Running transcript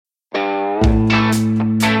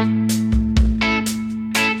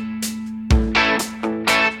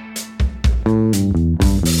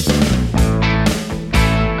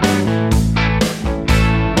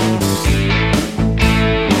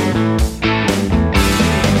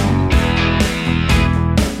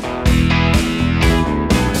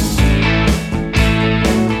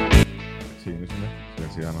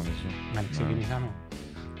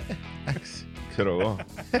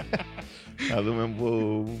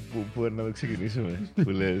Πού να το ξεκινήσουμε, που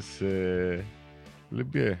λες,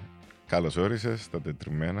 Ολύμπιε, καλώς όρισες στα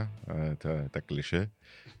τετριμμένα, τα κλισέ,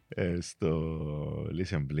 στο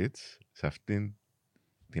Listen Blitz, σε αυτήν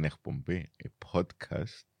την εκπομπή,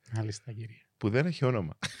 podcast, Μάλιστα, κύριε. που δεν έχει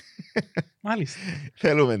όνομα. Μάλιστα.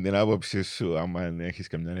 Θέλουμε την άποψη σου, άμα έχεις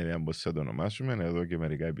καμιά ιδέα πώς θα το ονομάσουμε. Εδώ και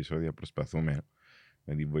μερικά επεισόδια προσπαθούμε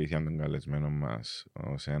με τη βοήθεια των καλεσμένων μας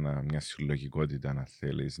ως μια συλλογικότητα, να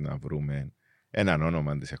θέλεις, να βρούμε έναν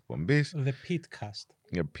όνομα της εκπομπής. The Pitcast.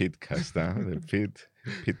 The Pitcast, the Pit.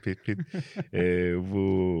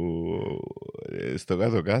 Που στο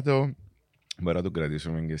κάτω-κάτω μπορούμε να το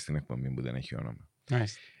κρατήσουμε και στην εκπομπή που δεν έχει όνομα.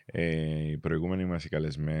 Οι προηγούμενοι μας οι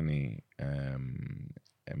καλεσμένοι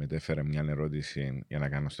μετέφερε μια ερώτηση για να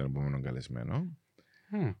κάνω στον επόμενο καλεσμένο,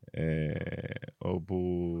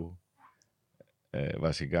 όπου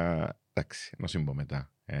βασικά, εντάξει, να συμπώ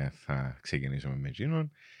μετά, θα ξεκινήσουμε με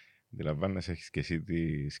εκείνον. Αντιλαμβάνεσαι, έχεις και εσύ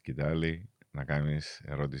τη σκητάλη να κάνεις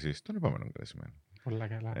ερώτηση στον επόμενο καλεσμένο. Πολλά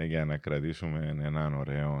καλά. Για να κρατήσουμε έναν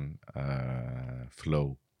ωραίο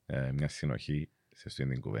flow, μια συνοχή σε αυτή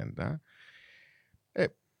την κουβέντα.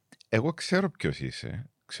 Εγώ ξέρω ποιος είσαι.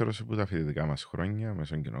 Ξέρω σε που τα φοιτητικά μας χρόνια,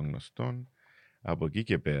 μέσω κοινών γνωστών. Από εκεί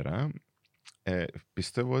και πέρα,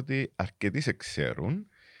 πιστεύω ότι αρκετοί σε ξέρουν,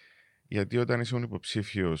 γιατί όταν ήσουν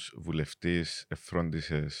υποψήφιος βουλευτής,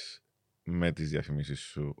 φρόντισες με τις διαφημίσεις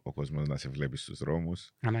σου ο κόσμος να σε βλέπει στους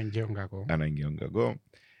δρόμους. Αναγκαίον κακό. Αναγκαίον κακό.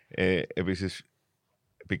 Επίσης,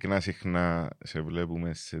 πυκνά συχνά σε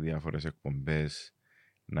βλέπουμε σε διάφορες εκπομπές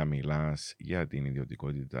να μιλάς για την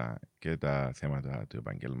ιδιωτικότητα και τα θέματα του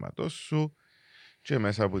επαγγελματός σου και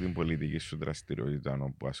μέσα από την πολιτική σου δραστηριότητα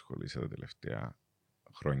όπου ασχολείσαι τα τελευταία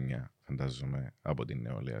χρόνια, φαντάζομαι, από την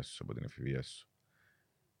νεολαία σου, από την εφηβεία σου.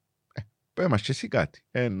 Πες μας και εσύ κάτι.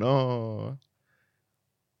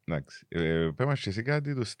 Εντάξει, πες μας και εσύ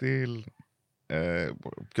κάτι του στυλ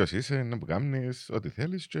ποιος είσαι, να που κάνεις, ό,τι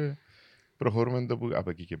θέλεις και προχωρούμε από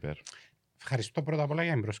εκεί και πέρα. Ευχαριστώ πρώτα απ' όλα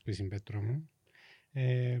για την πρόσκληση, Πέτρο μου.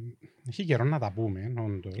 Έχει καιρό να τα πούμε,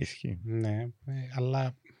 όντως. Ισχύει. Ναι,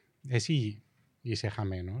 αλλά εσύ είσαι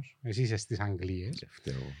χαμένος, εσύ είσαι στις Αγγλίες.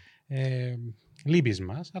 Λείπεις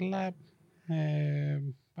μας, αλλά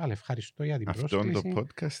πάλι ευχαριστώ για την πρόσκληση. Αυτό το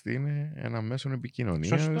podcast είναι ένα μέσο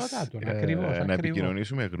επικοινωνίας. Σωστότατο, ακριβώς. Να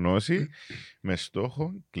επικοινωνήσουμε γνώση με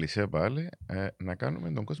στόχο, κλεισέ πάλι, να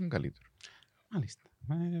κάνουμε τον κόσμο καλύτερο. Μάλιστα.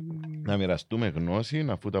 Να μοιραστούμε γνώση,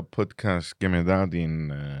 αφού τα podcast και μετά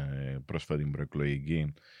την πρόσφατη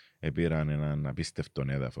προεκλογική πήραν έναν απίστευτο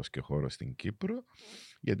έδαφος και χώρο στην Κύπρο.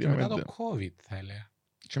 Και μετά το COVID, θα έλεγα.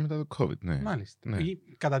 Και μετά το COVID, ναι. Μάλιστα. Ναι. Ή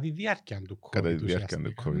κατά τη διάρκεια του COVID. Κατά τη διάρκεια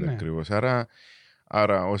του COVID, ναι. ακριβώς.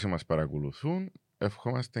 Άρα όσοι μας παρακολουθούν,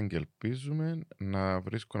 ευχόμαστε και ελπίζουμε να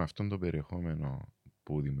βρίσκουν αυτόν το περιεχόμενο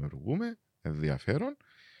που δημιουργούμε ενδιαφέρον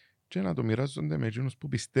και να το μοιράζονται με εκείνους που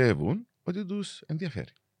πιστεύουν ότι τους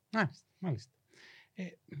ενδιαφέρει. Μάλιστα.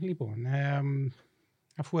 Λοιπόν,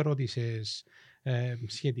 αφού ερώτησες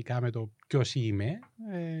σχετικά με το ποιος είμαι,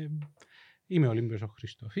 είμαι ο Ολύμπιος ο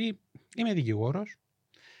Χριστοφή, είμαι δικηγόρος,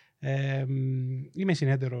 είμαι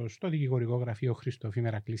συνέτερος στο δικηγορικό γραφείο Χριστοφή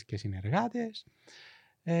Μερακλής και συνεργάτες.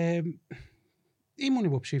 Ήμουν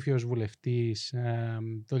υποψήφιος βουλευτής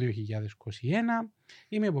το 2021.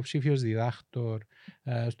 Είμαι υποψήφιος διδάκτορ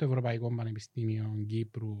στο Ευρωπαϊκό Πανεπιστήμιο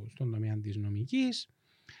Κύπρου στον τομέα της νομικής.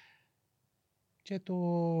 Και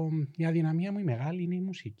η αδυναμία μου η μεγάλη είναι η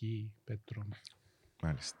μουσική, Πέτρο.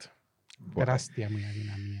 Μάλιστα. Τεράστια μου η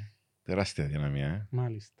αδυναμία. Τεράστια αδυναμία.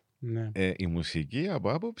 Μάλιστα. Ναι. Η μουσική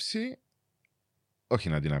από άποψη, όχι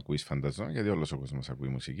να την ακούεις φανταζόμαι, γιατί όλος ο κόσμος ακούει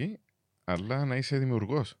μουσική, αλλά να είσαι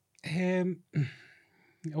δημιουργός.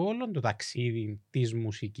 Όλο το ταξίδι της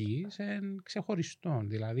μουσικής είναι ξεχωριστό.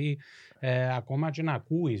 Δηλαδή, ακόμα και να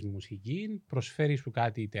ακούεις μουσική, προσφέρει σου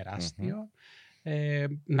κάτι τεράστιο.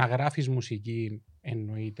 Να γράφεις μουσική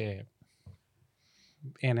εννοείται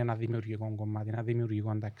είναι ένα δημιουργικό κομμάτι, ένα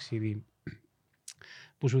δημιουργικό ταξίδι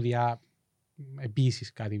που σου διά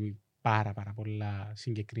επίσης κάτι πάρα πολλά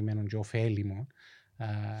συγκεκριμένο και ωφέλιμο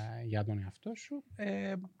για τον εαυτό σου.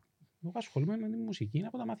 Εγώ ασχολούμαι με τη μουσική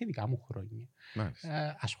από τα μαθητικά μου χρόνια.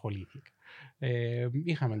 Ασχολήθηκα.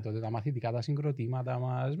 Είχαμε τότε τα μαθητικά, τα συγκροτήματα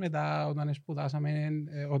μας. Μετά,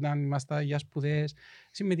 όταν ήμασταν για σπουδές,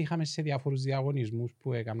 συμμετείχαμε σε διάφορους διαγωνισμούς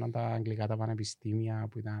που έκαναν τα αγγλικά τα πανεπιστήμια,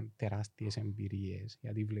 που ήταν τεράστιες εμπειρίες.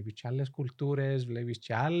 Γιατί βλέπεις και άλλες κουλτούρες, βλέπεις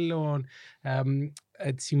και άλλον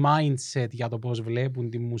mindset για το πώς βλέπουν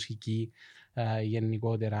τη μουσική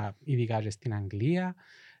γενικότερα, ειδικά και στην Αγγλία.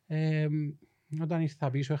 Όταν ήρθα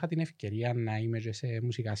πίσω είχα την ευκαιρία να είμαι και σε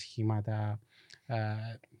μουσικά σχήματα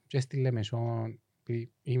και στη Λεμεσό,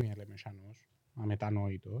 είμαι Λεμεσανός,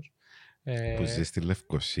 αμετανόητος, Που ζει στη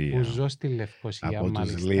Λευκοσία. Που ζω στη Λευκοσία, από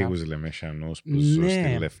μάλιστα. τους λίγους Λεμεσανούς που ζω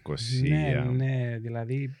στη Λευκοσία. Ναι,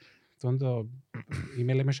 δηλαδή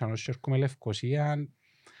είμαι Λεμεσανός και έρχομαι Λευκοσία.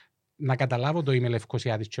 Να καταλάβω το είμαι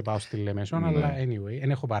Λευκοσιάτης και πάω στη Λεμεσόν, αλλά anyway,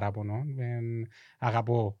 δεν έχω παράπονο.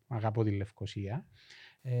 Αγαπώ τη Λευκοσία.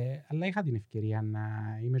 Αλλά είχα την ευκαιρία να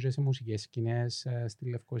είμαι και σε μουσικές σκηνές στη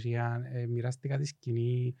Λευκοσία. Μοιράστηκα τη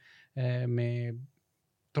σκηνή με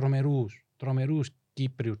τρομερούς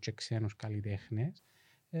Κύπριους και ξένους καλλιτέχνες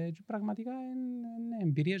και πραγματικά είναι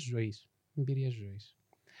εμπειρίες ζωής.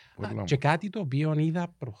 Και κάτι το οποίο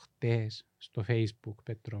είδα προχτές στο Facebook,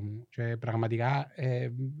 Πέτρο μου, και πραγματικά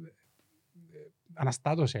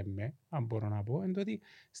αναστάτωσε με, αν μπορώ να πω, είναι ότι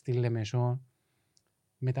στη Λεμεσό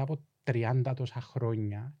μετά από 30 τόσα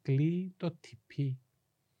χρόνια κλείει το TP.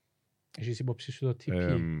 Έχεις υπόψη σου το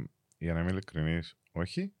TP? Για να είμαι ειλικρινής,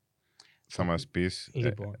 όχι. Θα μας πεις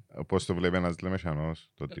πώς το βλέπει ένας Λεμεσανός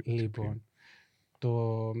το TP. Λοιπόν,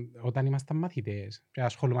 όταν ήμασταν μαθητές και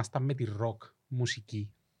ασχολούμασταν με τη ροκ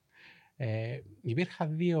μουσική,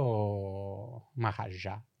 υπήρχαν 2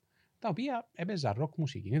 μαχαζιά τα οποία έπαιζαν ροκ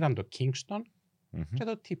μουσική. Ήταν το Kingston και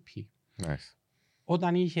το TP. Nice.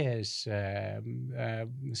 Όταν είχες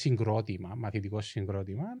συγκρότημα, μαθητικό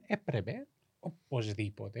συγκρότημα, έπρεπε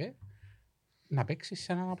οπωσδήποτε να παίξεις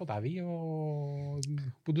σε έναν από τα 2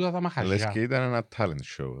 που τούτα τα μαχαζιά. Λες και ήταν ένα talent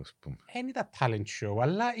show, ας πούμε. Δεν ήταν talent show,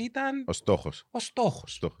 αλλά ήταν ο στόχος. Ο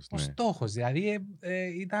στόχος, δηλαδή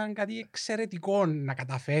ήταν κάτι εξαιρετικό να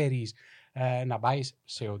καταφέρεις να πάει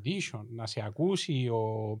σε audition, να σε ακούσει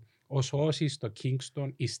ο Σώσης στο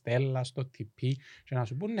Kingston, η Στέλλα στο TP και να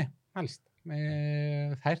σου πούν ναι, μάλιστα,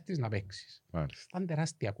 θα έρθεις να παίξεις. Ήταν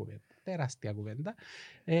τεράστια κουβέντα.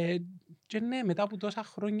 Και ναι, μετά από τόσα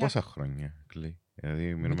χρόνια... Πόσα χρόνια κλαίει?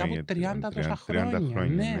 Δηλαδή, μετά από 30 τόσα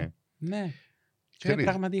χρόνια. Ναι. Και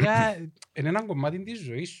πραγματικά είναι ένα κομμάτι της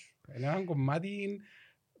ζωής σου. Είναι ένα κομμάτι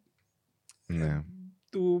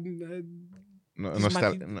του...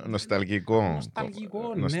 Νοσταλγικό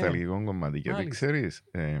ναι. κομμάτι. Γιατί ξέρεις,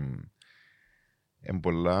 είναι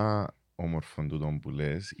πολλά όμορφο τούτο που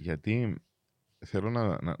λες, γιατί θέλω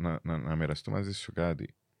να μοιραστώ μαζί σου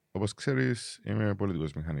κάτι. Όπως ξέρεις, είμαι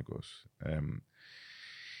πολιτικός μηχανικός.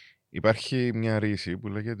 Υπάρχει μια ρίση που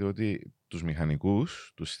λέγεται ότι τους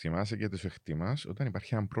μηχανικούς τους θυμάσαι και τους εκτιμάς όταν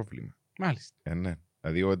υπάρχει ένα πρόβλημα. Μάλιστα. Ναι.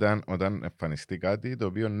 Δηλαδή όταν εμφανιστεί κάτι το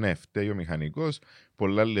οποίο ναι, φταίει ο μηχανικός,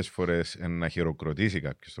 πολλά άλλες φορές να χειροκροτήσει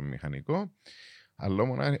κάποιος τον μηχανικό, αλλά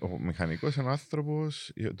ο μηχανικός είναι ο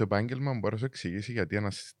άνθρωπος, το επάγγελμα μπορεί να σου εξηγήσει γιατί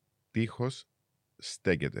ένας τείχος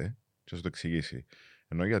στέκεται και να σου το εξηγήσει.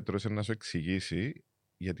 Ενώ ο γιατρός είναι να σου εξηγήσει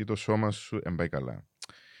γιατί το σώμα σου δεν πάει καλά.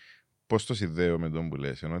 Πώς το συνδέω με τον που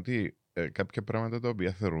λες? Ενώ ότι κάποια πράγματα τα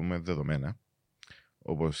οποία θεωρούμε δεδομένα,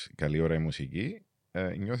 όπως καλή ώρα η μουσική,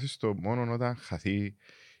 νιώθεις το μόνο όταν χαθεί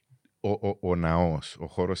ο ναός, ο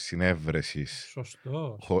χώρος συνέβρεσης.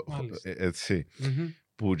 Σωστό. Έτσι.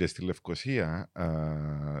 Που και στη Λευκοσία,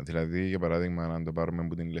 δηλαδή για παράδειγμα, αν το πάρουμε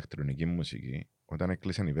από την ηλεκτρονική μουσική, όταν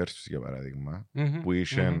έκλεισαν οι Versus για παράδειγμα, που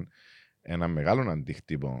είχαν ένα μεγάλο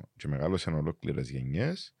αντίκτυπο και μεγάλωσαν ολόκληρες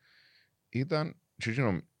γενιές, ήταν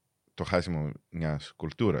το χάσιμο μιας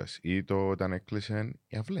κουλτούρας ή το όταν έκλεισε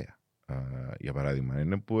η αυλαία. Για παράδειγμα,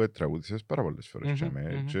 είναι που τραγούδησες πάρα πολλές φορές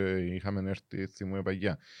και είχαμε έρθει θυμού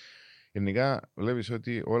παγιά. Γενικά βλέπεις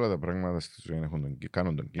ότι όλα τα πράγματα στη ζωή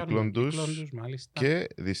κάνουν τον κύκλο τους και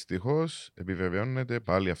δυστυχώς επιβεβαιώνεται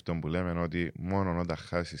πάλι αυτό που λέμε, ότι μόνο όταν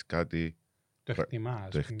χάσεις κάτι το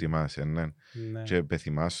εκτιμάς. Ναι. Και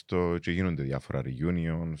πεθυμάς το και γίνονται διάφορα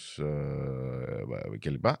reunions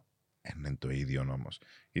κλπ. Είναι το ίδιο όμως.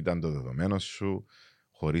 Ήταν το δεδομένο σου,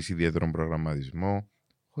 χωρίς ιδιαίτερο προγραμματισμό,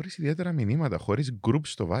 χωρίς ιδιαίτερα μηνύματα, χωρίς group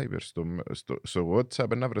στο Viber, στο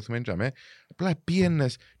WhatsApp, να βρεθούμε για απλά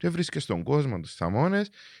πήγαινες και βρίσκες τον κόσμο, τους θαμώνες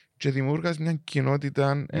και δημιούργας μια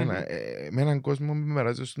κοινότητα με έναν κόσμο που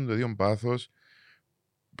μοιράζεσαι το ίδιο πάθος,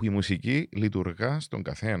 που η μουσική λειτουργά στον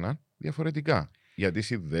καθένα διαφορετικά. Γιατί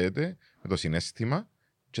συνδέεται με το συναίσθημα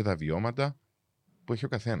και τα βιώματα που έχει ο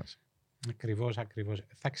καθένας. Ακριβώς.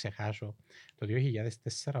 Θα ξεχάσω το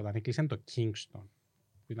 2004 όταν έκλεισε το Kingston,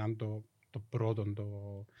 που ήταν το πρώτο,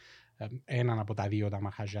 έναν από τα 2 τα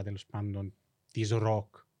μαχαζιά τέλος πάντων της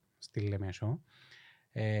ροκ στη Λεμεσό.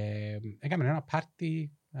 Έκαμε ένα party,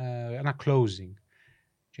 ένα closing.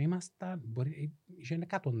 Και είχαν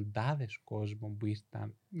εκατοντάδες κόσμων που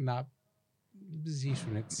ήρθαν να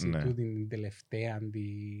ζήσουν έτσι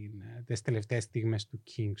τις τελευταίες στιγμές του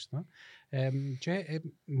Kingston. Και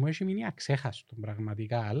μου έχει μείνει αξέχαστο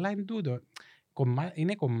πραγματικά. Αλλά είναι τούτο.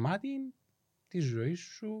 Είναι κομμάτι της ζωής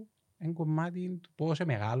σου, είναι κομμάτι του πώς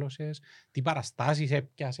μεγάλωσες, τι παραστάσεις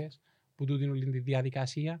έπιασες που τούτην όλη τη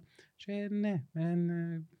διαδικασία. Και ναι,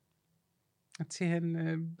 Έτσι,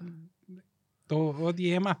 το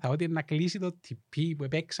ότι έμαθα, ότι να κλείσει το TP που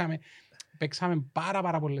παίξαμε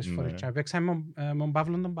πάρα πολλές φορές. Παίξαμε με τον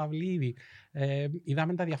Παύλο τον Παυλίδη.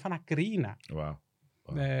 Είδαμε τα διαφάνα κρίνα.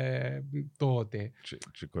 Τότε.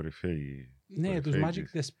 Και κορυφαίοι. Ναι, τους Magic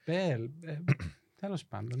the Spell. Τέλος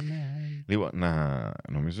πάντων, ναι. Λοιπόν,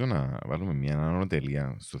 νομίζω να βάλουμε μια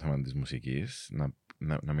ανωτελεία στο θέμα της μουσικής,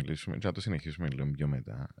 να μιλήσουμε και να το συνεχίσουμε λίγο πιο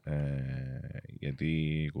μετά.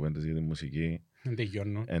 Γιατί οι κουβέντες για τη μουσική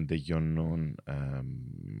εντεγιώνουν,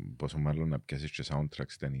 πόσο μάλλον να πιάσεις και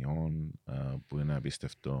soundtracks ταινιών, που είναι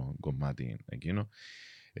απίστευτο κομμάτι εκείνο.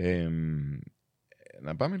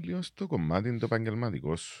 Να πάμε λίγο στο κομμάτι το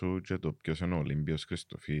επαγγελματικό σου και το ποιος είναι ο Ολύμπιος,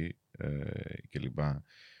 Χριστοφή κλπ.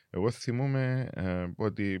 Εγώ θυμούμαι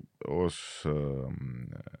ότι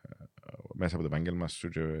μέσα από το επάγγελμα σου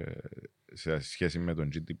και σε σχέση με τον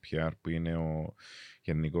GDPR που είναι ο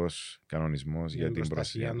γενικός κανονισμός για την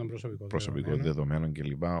προστασία των προσωπικών δεδομένων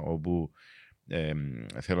κλπ. Όπου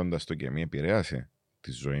θέλοντας το και μη επηρέασε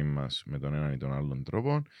τη ζωή μας με τον έναν ή τον άλλον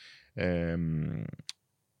τρόπο.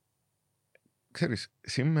 Ξέρεις,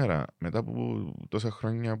 σήμερα μετά από τόσα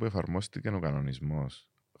χρόνια που εφαρμόστηκε ο κανονισμός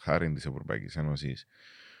χάρη της Ευρωπαϊκής Ένωσης,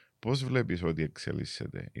 πώς βλέπεις ότι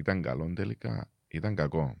εξελίσσεται? Ήταν καλό τελικά, ήταν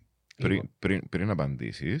κακό? Πριν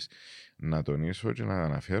απαντήσεις, να τονίσω και να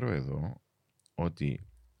αναφέρω εδώ ότι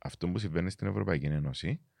αυτό που συμβαίνει στην Ευρωπαϊκή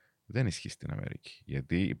Ένωση δεν ισχύει στην Αμερική.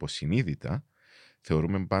 Γιατί υποσυνείδητα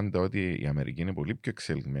θεωρούμε πάντα ότι η Αμερική είναι πολύ πιο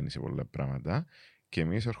εξελιγμένη σε πολλά πράγματα και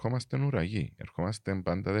εμείς ερχόμαστε ουραγοί, ερχόμαστε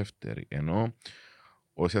πάντα δεύτεροι. Ενώ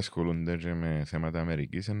όσοι ασχολούνται και με θέματα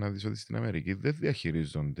Αμερικής, να δεις ότι στην Αμερική δεν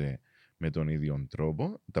διαχειρίζονται με τον ίδιο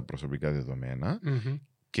τρόπο τα προσωπικά δεδομένα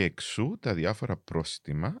και εξού τα διάφορα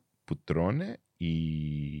πρόστιμα που τρώνε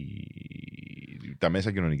τα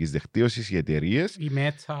μέσα κοινωνικής δικτύωσης, οι εταιρείες. Η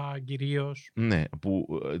Μέτα κυρίως. Ναι, που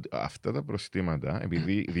αυτά τα προστήματα,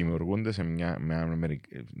 επειδή δημιουργούνται σε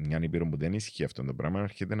μια ήπειρο που δεν ισχύει αυτό το πράγμα,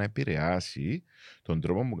 έρχεται να επηρεάσει τον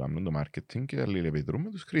τρόπο που κάνουν το marketing και αλληλεπιδρούν με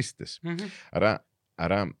τους χρήστες.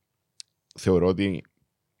 Άρα θεωρώ ότι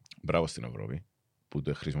μπράβο στην Ευρώπη που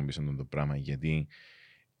το χρησιμοποιήσαν το πράγμα, γιατί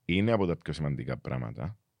είναι από τα πιο σημαντικά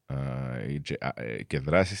πράγματα και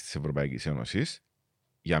δράσεις της Ευρωπαϊκής Ένωσης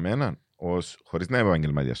για μένα, χωρίς να είμαι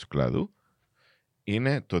επαγγελματίας του κλάδου,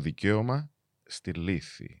 είναι το δικαίωμα στη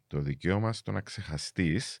λύθη, το δικαίωμα στο να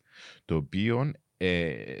ξεχαστείς, το οποίο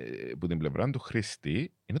που την πλευρά του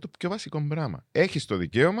χρήστη είναι το πιο βασικό πράγμα. Έχεις το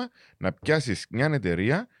δικαίωμα να πιάσεις μια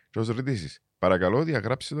εταιρεία και να τους ρωτήσεις, παρακαλώ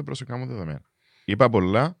διαγράψτε τα προσωπικά μου δεδομένα. Είπα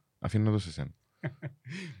πολλά, αφήνω το σε σένα.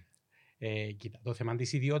 Κοίτα, το θέμα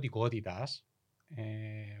της ιδιωτικότητας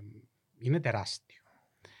είναι τεράστιο.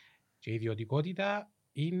 Και η ιδιωτικότητα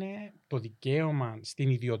είναι το δικαίωμα στην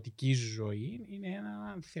ιδιωτική ζωή, είναι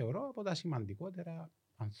ένα, θεωρώ, από τα σημαντικότερα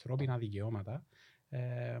ανθρώπινα δικαιώματα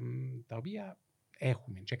τα οποία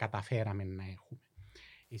έχουμε και καταφέραμε να έχουμε.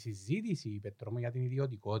 Η συζήτηση, Πέτρο μου, για την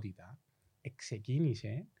ιδιωτικότητα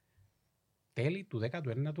ξεκίνησε τέλη του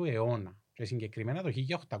 19ου αιώνα και συγκεκριμένα το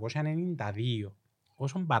 1892,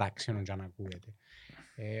 όσον παράξενο και αν ακούγεται,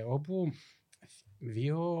 όπου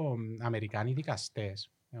δύο Αμερικάνοι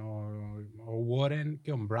δικαστές, ο Warren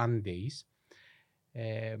και ο Brandeis,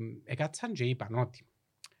 έκατσαν και είπαν ότι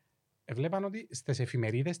βλέπαν ότι στις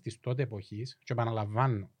εφημερίδες της τότε εποχής, και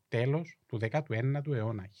επαναλαμβάνω, τέλος του 19ου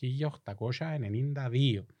αιώνα,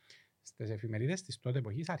 1892, στις εφημερίδες της τότε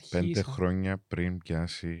εποχής αρχίσαν... 5 χρόνια πριν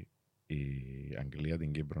πιάσει η Αγγλία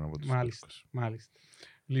την Κύπρο από τους Τούρκους. Μάλιστα.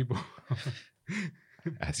 Λοιπόν...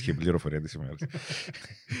 Άσχη πληροφορία της ημέρας.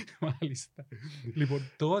 Μάλιστα. Λοιπόν,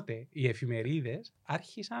 τότε οι εφημερίδες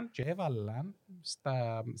άρχισαν και έβαλαν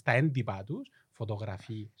στα έντυπα τους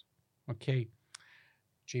φωτογραφίες. Okay.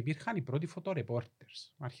 Και υπήρχαν οι πρώτοι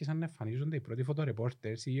φωτορεπόρτερς. Άρχισαν να εμφανίζονται οι πρώτοι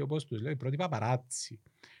φωτορεπόρτερς ή, όπως τους λέω, οι πρώτοι παπαράτσι.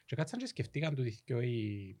 Και κάτσαν και σκεφτήκαν το δίκτυο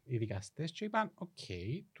οι δικαστές και είπαν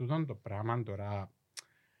τούτο το πράγμα τώρα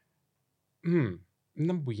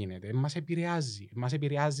δεν που γίνεται, μας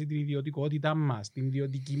επηρεάζει την ιδιωτικότητα μας, την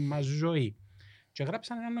ιδιωτική μας ζωή. Και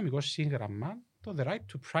γράψαν ένα νομικό σύγγραμμα, το The Right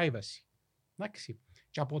to Privacy. Εντάξει.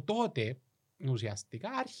 Και από τότε ουσιαστικά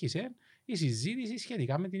άρχισε η συζήτηση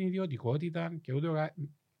σχετικά με την ιδιωτικότητα και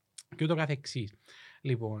ούτω καθεξής.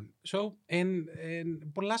 Λοιπόν,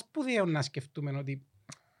 πολλά σπουδαίο να σκεφτούμε ότι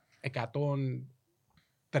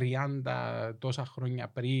 130 τόσα χρόνια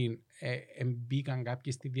πριν μπήκαν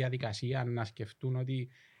κάποιοι στη διαδικασία να σκεφτούν ότι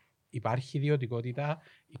υπάρχει ιδιωτικότητα,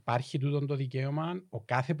 υπάρχει τούτο το δικαίωμα, ο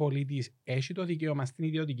κάθε πολίτης έχει το δικαίωμα στην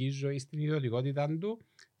ιδιωτική ζωή, στην ιδιωτικότητα του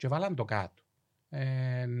και βάλαν το κάτω.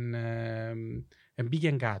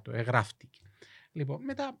 Μπήκαν κάτω, γράφτηκε. Λοιπόν,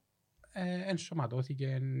 μετά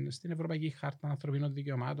ενσωματώθηκε στην Ευρωπαϊκή Χάρτα Ανθρωπίνων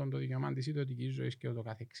Δικαιωμάτων, το δικαίωμα της ιδιωτικής ζωής και ούτω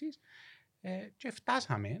καθεξής. Και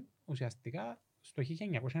φτάσαμε ουσιαστικά στο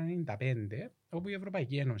 1995, όπου η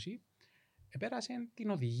Ευρωπαϊκή Ένωση επέρασε την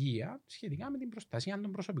οδηγία σχετικά με την προστασία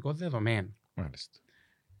των προσωπικών δεδομένων. Μάλιστα.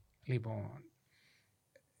 Λοιπόν,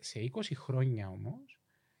 σε 20 χρόνια όμως,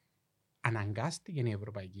 αναγκάστηκε η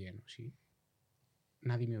Ευρωπαϊκή Ένωση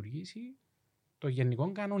να δημιουργήσει το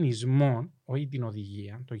γενικό κανονισμό, όχι την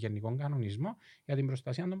οδηγία, το γενικό κανονισμό για την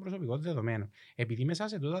προστασία των προσωπικών δεδομένων. Επειδή μέσα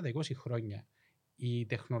σε τότε τα 20 χρόνια η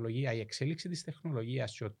τεχνολογία, η εξέλιξη της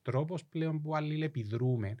τεχνολογίας και ο τρόπος πλέον που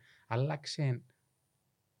αλληλεπιδρούμε άλλαξε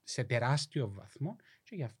σε τεράστιο βαθμό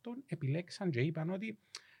και γι' αυτό επιλέξαν και είπαν ότι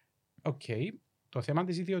το θέμα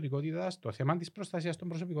της ιδιωτικότητας, το θέμα της προστασίας των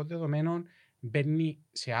προσωπικών δεδομένων μπαίνει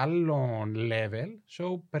σε άλλο level,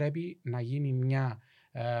 so πρέπει να γίνει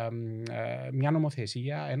μια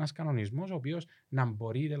νομοθεσία, ένας κανονισμός ο οποίος να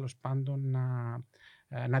μπορεί τέλος πάντων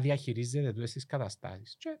να διαχειρίζεται τούτες τις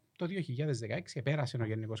καταστάσεις. Και το 2016 πέρασε ο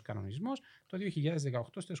γενικός κανονισμός, το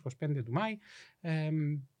 2018 στις 25 του Μάη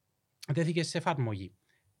τέθηκε σε εφαρμογή.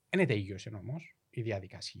 Δεν τέλειωσε όμως η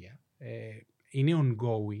διαδικασία. Είναι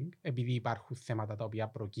ongoing, επειδή υπάρχουν θέματα τα οποία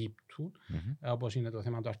προκύπτουν, όπως είναι το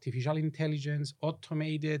θέμα του artificial intelligence,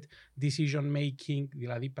 automated decision making,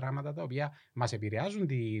 δηλαδή πράγματα τα οποία μας επηρεάζουν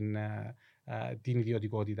την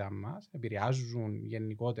ιδιωτικότητα μας, επηρεάζουν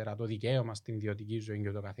γενικότερα το δικαίωμα στην ιδιωτική ζωή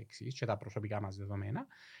και το καθεξής και τα προσωπικά μας δεδομένα,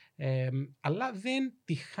 αλλά δεν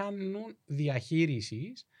τη χάνουν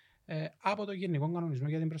διαχείρισης από το Γενικό Κανονισμό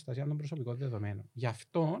για την Προστασία των Προσωπικών Δεδομένων. Γι'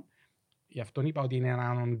 αυτό είπα ότι είναι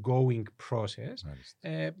ένα ongoing process.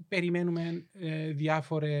 Περιμένουμε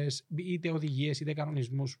διάφορες είτε οδηγίες είτε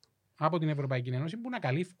κανονισμούς από την Ευρωπαϊκή Ένωση που να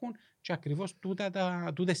καλύφουν και ακριβώς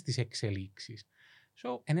τούτες τις εξελίξεις.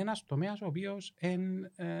 Είναι ένας τομέας ο οποίος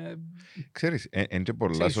ξέρεις, είναι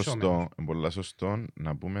πολλά σωστό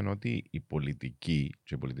να πούμε ότι η πολιτική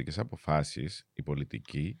και οι πολιτικές αποφάσεις, η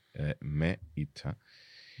πολιτική με ήττα,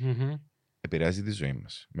 επηρεάζει τη ζωή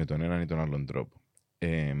μας με τον έναν ή τον άλλον τρόπο.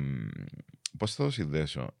 Πώς θα το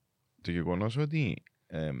συνδέσω? Το γεγονός ότι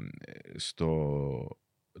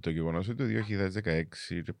το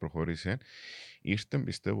 2016 και προχώρησε, ήρθε,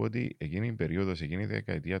 πιστεύω ότι εκείνη η περίοδος, εκείνη η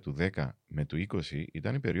δεκαετία του 10 με του 20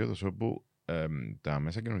 ήταν η περίοδος όπου τα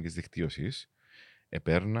μέσα κοινωνικής δικτύωσης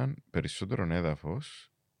επέρναν περισσότερο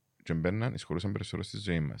έδαφος και εισχωρούσαν περισσότερο στη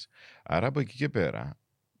ζωή μας. Άρα από εκεί και πέρα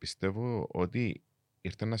πιστεύω ότι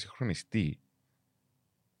ήρθε να συγχρονιστεί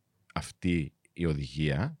αυτή η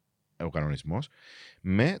οδηγία, ο κανονισμός,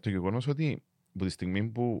 με το γεγονός ότι από τη στιγμή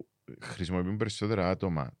που χρησιμοποιούν περισσότερα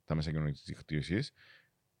άτομα τα μέσα κοινωνικής δικτύωσης,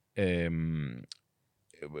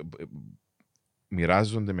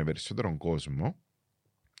 μοιράζονται με περισσότερον κόσμο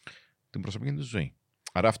την προσωπική του ζωή.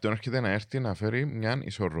 Άρα αυτό έρχεται να έρθει να φέρει μια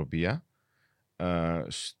ισορροπία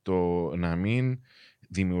στο να μην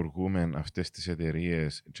δημιουργούμε αυτές τις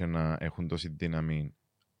εταιρείες και να έχουν τόση δύναμη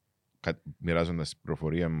μοιράζοντας την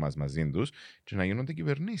πληροφορία μας μαζί τους και να γίνονται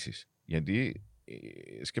κυβερνήσεις. Γιατί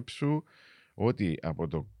σκέψου ότι από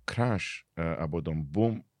το crash, από τον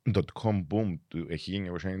dot-com boom του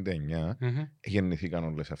 1999 γεννηθήκαν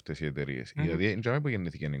όλες αυτές οι εταιρείες. Δηλαδή, δεν που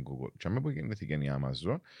γεννηθήκε η Google, δεν που γεννηθήκε η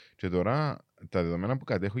Amazon και τώρα τα δεδομένα που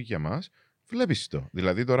κατέχουν για μας βλέπεις το.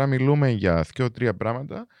 Δηλαδή, τώρα μιλούμε για 2-3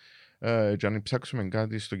 πράγματα και αν ψάξουμε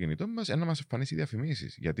κάτι στο κινητό μας, να μας εμφανίσει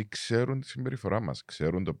διαφημίσεις. Γιατί ξέρουν τη συμπεριφορά μας,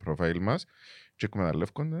 ξέρουν το profile μας και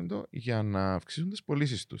εκμεταλλεύονται το για να αυξήσουν τις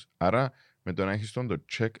πωλήσεις τους. Άρα, με το να έχεις το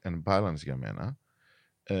check and balance για μένα,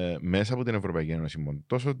 μέσα από την Ευρωπαϊκή Ένωση,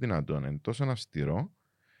 τόσο δυνατόν, τόσο αυστηρό,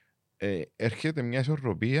 έρχεται μια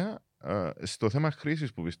ισορροπία στο θέμα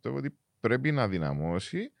χρήσης που πιστεύω ότι πρέπει να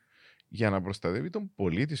δυναμώσει για να προστατεύει τον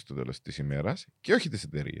πολίτη στο τέλος της ημέρας και όχι τις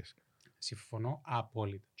εταιρείες. Συμφωνώ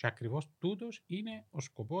απόλυτα. Και ακριβώς τούτος είναι ο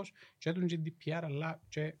σκοπός και του GDPR αλλά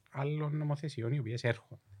και άλλων νομοθεσιών οι οποίες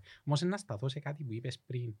έρχονται. Όμως να σταθώ σε κάτι που είπες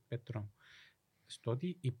πριν, Πέτρο, στο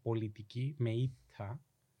ότι η πολιτική με ήττα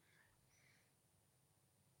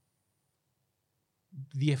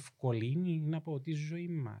διευκολύνει να πω τη ζωή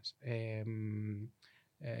μας.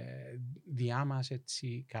 Διά μας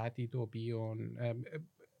έτσι κάτι το οποίο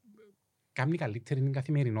κάνει καλύτερη την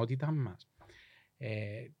καθημερινότητα μας.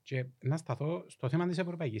 Και να σταθώ στο θέμα της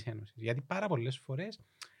Ευρωπαϊκής Ένωσης. Γιατί πάρα πολλές φορές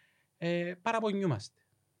παραπονιούμαστε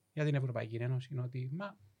για την Ευρωπαϊκή Ένωση. Είναι ότι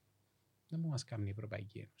δεν μας κάνει η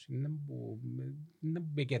Ευρωπαϊκή Ένωση.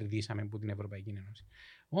 Δεν κερδίσαμε από την Ευρωπαϊκή Ένωση.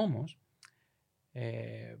 Όμως,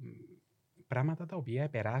 πράγματα τα οποία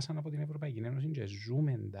περάσαν από την Ευρωπαϊκή Ένωση και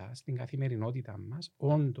ζούμε στην καθημερινότητα μας,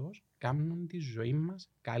 όντως κάνουν τη ζωή μας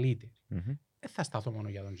καλύτερη. Δεν θα σταθώ μόνο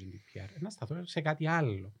για τον GDPR, να σταθώ σε κάτι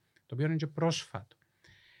άλλο, το οποίο είναι και πρόσφατο.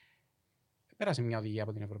 πέρασε μια οδηγία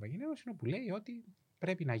από την Ευρωπαϊκή Ένωση που λέει ότι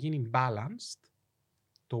πρέπει να γίνει balanced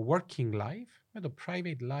το working life με το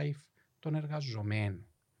private life των εργαζομένων.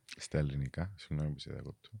 Στα ελληνικά, συγγνώμη που σε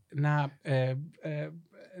διακόπτω.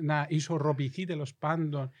 Να ισορροπηθεί τέλος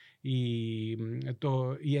πάντων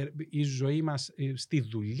η ζωή μας στη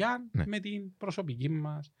δουλειά με την προσωπική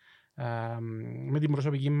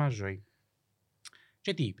μας ζωή.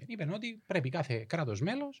 Και τι είπε? Είπε ότι πρέπει κάθε κράτος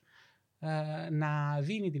μέλος να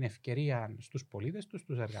δίνει την ευκαιρία στους πολίτες του,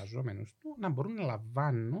 στους εργαζόμενους του, να μπορούν να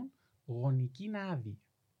λαμβάνουν γονική άδεια.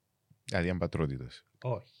 Άδεια πατρότητας.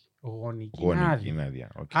 Όχι. Γονική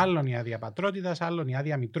άδεια. Okay. Άλλον η άδεια πατρότητας, άλλον η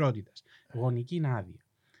άδεια μητρότητας. Γονική άδεια.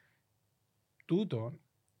 Τούτο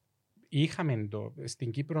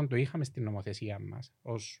στην Κύπρο το είχαμε στην νομοθεσία μας.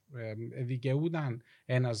 Δικαιούταν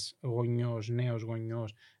ένας γονιός, νέος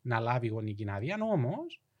γονιός να λάβει γονική άδεια,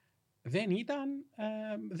 όμως δεν ήταν...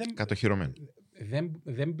 κατοχυρωμένο.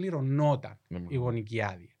 Δεν πληρωνόταν η γονική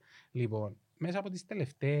άδεια. Λοιπόν, μέσα από τις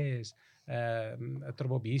τελευταίες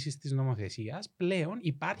τροποποιήσεις της νομοθεσίας πλέον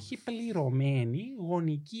υπάρχει πληρωμένη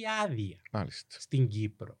γονική άδεια. Μάλιστα. Στην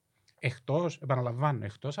Κύπρο. Επαναλαμβάνω,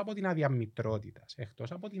 εκτός από την άδεια μητρότητας,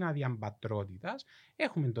 εκτός από την άδεια πατρότητας,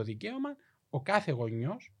 έχουμε το δικαίωμα ο κάθε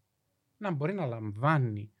γονιός να μπορεί να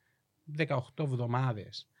λαμβάνει 18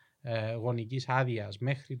 εβδομάδες γονικής άδειας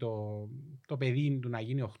μέχρι το παιδί του να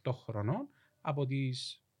γίνει 8 χρονών, από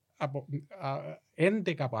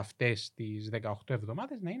 11 από αυτές τις 18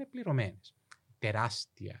 εβδομάδες να είναι πληρωμένες.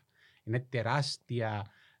 Είναι τεράστια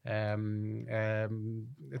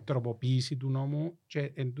τροποποίηση του νόμου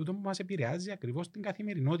και εν τούτο που μας επηρεάζει ακριβώς την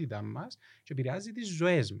καθημερινότητα μας και επηρεάζει τις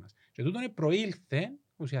ζωές μας. Και τούτο προήλθε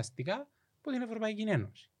ουσιαστικά από την Ευρωπαϊκή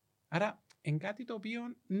Ένωση. Άρα είναι κάτι το οποίο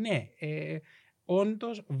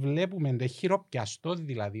όντως βλέπουμε το χειροπιαστό,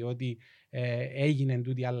 δηλαδή ότι έγινε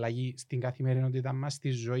τούτη αλλαγή στην καθημερινότητα μας, στη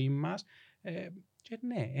ζωή μας, και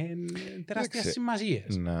τεράστιες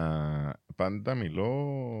σημασίες. Πάντα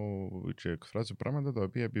μιλώ και εκφράζω πράγματα τα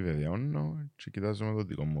οποία επιβεβαιώνω και κοιτάζω με το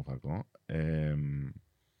δικό μου φακό.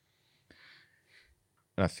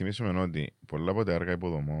 Να θυμίσουμε ότι πολλά από τα έργα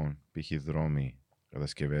υποδομών, π.χ. δρόμοι,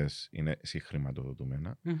 κατασκευές, είναι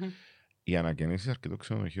συγχρηματοδοτούμενα. Οι ανακαινήσεις αρκετό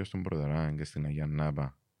ξενοδοχείο στον Προδεράν και στην Αγία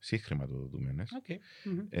Νάπα συγχρηματοδοτούμενες.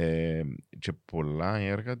 Και πολλά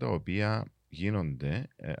έργα τα οποία γίνονται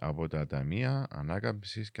από τα ταμεία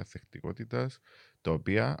ανάκαμψης και αθεκτικότητας, τα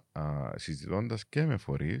οποία συζητώντας και με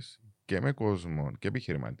φορείς και με κόσμο και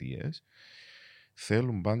επιχειρηματίες,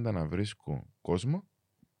 θέλουν πάντα να βρίσκουν κόσμο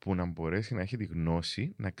που να μπορέσει να έχει τη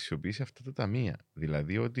γνώση να αξιοποιήσει αυτά τα ταμεία.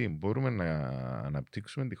 Δηλαδή ότι μπορούμε να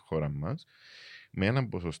αναπτύξουμε τη χώρα μας με έναν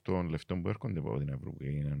ποσοστό λεφτών που έρχονται από την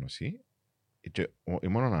Ευρωπαϊκή Ένωση, και η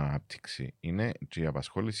μόνο ανάπτυξη είναι και η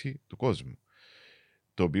απασχόληση του κόσμου.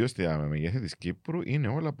 Το οποίο στη μεγέθη της Κύπρου είναι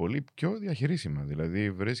όλα πολύ πιο διαχειρίσιμα.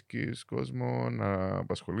 Δηλαδή βρίσκεις κόσμο να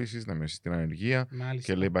απασχολήσεις, να μειώσεις την ανεργία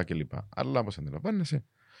κλπ. Αλλά όπως αντιλαμβάνεσαι,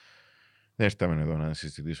 δεν ήρθαμε εδώ να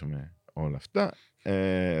συζητήσουμε όλα αυτά.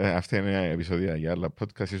 Αυτά είναι επεισόδια για άλλα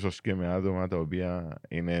podcast, ίσως και με άτομα τα οποία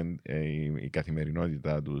είναι η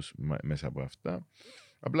καθημερινότητά τους μέσα από αυτά.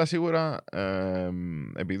 Απλά σίγουρα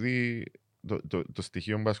επειδή το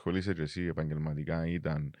στοιχείο που ασχολείσαι και εσύ επαγγελματικά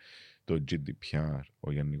ήταν το GDPR,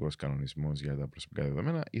 ο γενικός κανονισμός για τα προσωπικά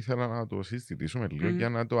δεδομένα, ήθελα να το συζητήσουμε λίγο για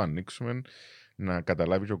να το ανοίξουμε, να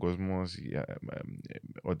καταλάβει και ο κόσμος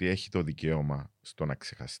ότι έχει το δικαίωμα στο να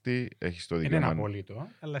ξεχαστεί, έχει το δικαίωμα... Είναι απόλυτο,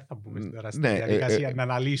 αλλά θα πούμε τώρα στη διαδικασία να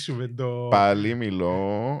αναλύσουμε το... Πάλι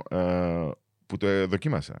μιλώ που το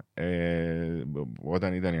δοκίμασα.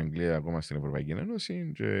 Όταν ήταν η Αγγλία ακόμα στην Ευρωπαϊκή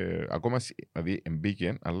Ένωση, και ακόμα δηλαδή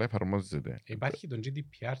εμπίκεν, αλλά εφαρμόζεται. Υπάρχει το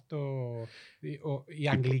GDPR, η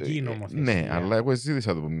αγγλική νομοθεσία. Ναι, αλλά εγώ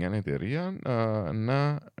ζήτησα από μια εταιρεία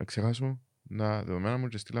να ξεχάσω τα δεδομένα μου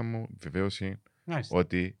και στείλα μου βεβαίωση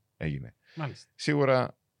ότι έγινε. Μάλιστα.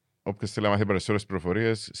 Σίγουρα, όποιος θέλει να μάθει περισσότερες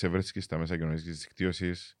πληροφορίες, σε βρίσκει στα μέσα κοινωνικής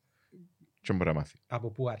δικτύωσης και μπορεί να μάθει.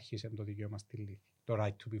 Από πού άρχισε το δικαίωμα στη λύθη, το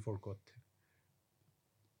right to be forgotten?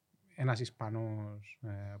 Ένας Ισπανός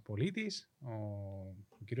πολίτης,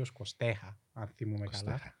 ο κύριος Κωστέχα, αν θυμούμε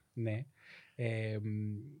καλά, ναι,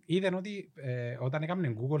 είδαν ότι όταν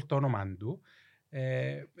έκαμε Google το όνομα του,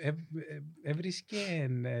 έβρισκε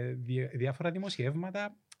διάφορα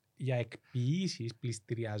δημοσιεύματα για εκποιήσεις,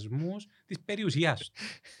 πληστηριασμούς της περιουσίας του.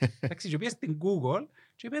 Εντάξει, και πήγε στην Google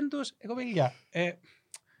και είπαν τους, εγώ παιδιά,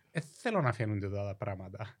 θέλω να φαίνονται αυτά τα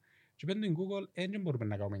πράγματα. Και είπαν στην Google, δεν μπορούμε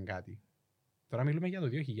να κάνουμε κάτι. Τώρα μιλούμε για το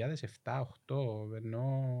 2007-2008,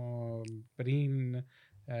 ενώ πριν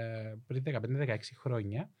 15-16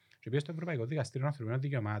 χρόνια, και πήγε στο Ευρωπαϊκό Δικαστήριο Ανθρωπίνων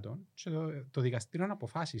Δικαιωμάτων, και το δικαστήριο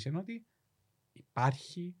αποφάσισε ότι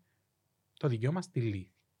υπάρχει το δικαίωμα στη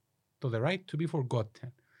λύθη. το The Right to be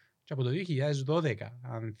Forgotten. Και από το 2012,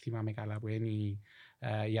 αν θυμάμαι καλά που είναι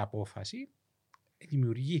η απόφαση,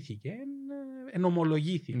 δημιουργήθηκε,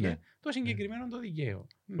 ενομολογήθηκε το συγκεκριμένο το δικαίωμα.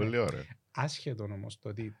 Πολύ ωραίο. Άσχετον όμως το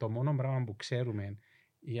ότι το μόνο πράγμα που ξέρουμε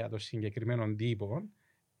για το συγκεκριμένο τύπο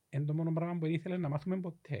είναι το μόνο πράγμα που ήθελε να μάθουμε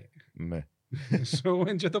ποτέ. Ναι.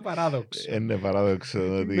 Είναι και το παράδοξο. Είναι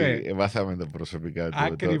παράδοξο ότι μάθαμε τα προσωπικά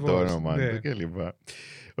του, το όνομα του κλπ.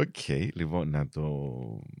 Οκ, λοιπόν, να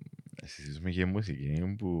το συζητήσουμε για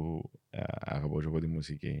μουσική που αγαπώ και από τη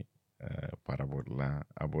μουσική πάρα πολλά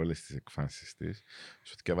από όλες τις εκφάνσεις της.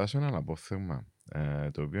 Σου διαβάσω ένα απόθεμα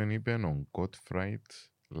το οποίο είπε ο Gottfried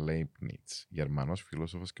Leibniz, Γερμανός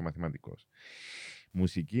φιλόσοφος και μαθηματικός.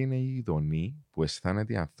 Μουσική είναι η ειδονή που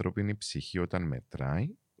αισθάνεται η ανθρώπινη ψυχή όταν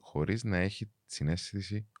μετράει, χωρίς να έχει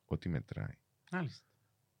συναίσθηση ότι μετράει. Μάλιστα.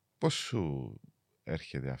 Πώς σου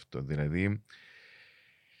έρχεται αυτό, δηλαδή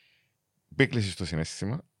πήκληση στο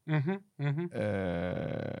συναίσθημα,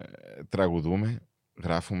 τραγουδούμε,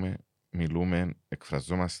 γράφουμε, μιλούμε,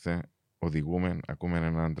 εκφραζόμαστε, οδηγούμε, ακούμε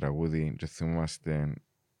έναν τραγούδι και θυμόμαστε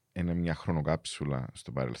είναι μια χρονοκάψουλα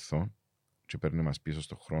στο παρελθόν και παίρνει μας πίσω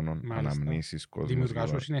στον χρόνο, αναμνήσεις, κόσμος.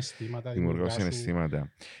 Δημιουργάσου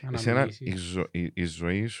συναισθήματα. Εσένα η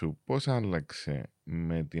ζωή σου πώς άλλαξε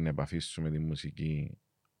με την επαφή σου με τη μουσική,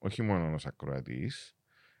 όχι μόνο ως ακροατής,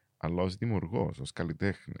 αλλά ως δημιουργός, ως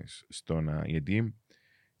καλλιτέχνης. Γιατί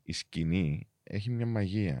η σκηνή έχει μια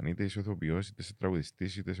μαγεία, είτε είσαι ηθοποιός, είτε είσαι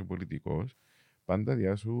τραγουδιστής, είτε είσαι πολιτικός, πάντα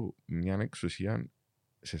διάσου μια εξουσία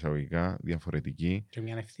σε εισαγωγικά διαφορετική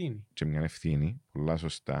και μια ευθύνη, πολλά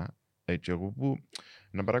σωστά. Έτσι εγώ που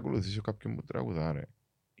να παρακολουθήσω κάποιον που τραγουδάρε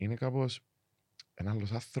είναι κάπως ένα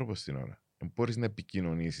άλλος άνθρωπος στην ώρα. Μπορείς να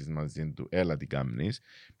επικοινωνήσεις μαζί του, έλα τι κάνεις,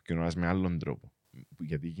 επικοινωνάς με άλλον τρόπο.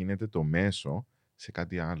 Γιατί γίνεται το μέσο σε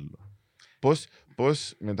κάτι άλλο.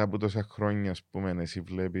 Πώς μετά από τόσα χρόνια, ας πούμε, εσύ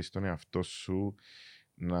βλέπεις τον εαυτό σου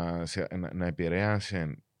να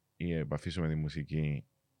επηρέασε η επαφή σου με τη μουσική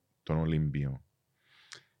τον Ολύμπιο?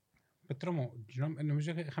 Πέτρο μου,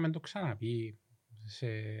 νομίζω είχαμε το ξαναπεί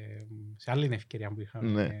σε άλλη ευκαιρία που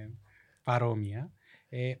είχαμε παρόμοια.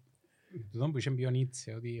 Το που είχε πει ο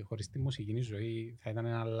Νίτσε ότι χωρίς τη μουσική η ζωή θα ήταν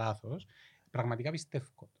ένα λάθος, πραγματικά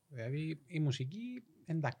πιστεύω. Δηλαδή η μουσική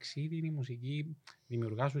είναι ταξίδι, η μουσική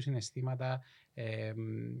δημιουργά σου συναισθήματα,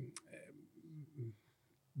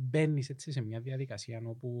 μπαίνεις έτσι σε μια διαδικασία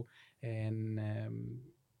όπου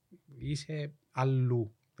είσαι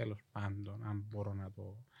αλλού, τέλος πάντων, αν μπορώ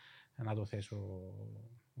να το θέσω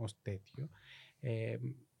ως τέτοιο.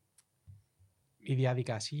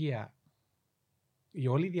 Η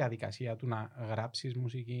όλη διαδικασία του να γράψεις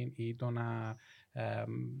μουσική ή το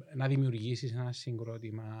να δημιουργήσεις ένα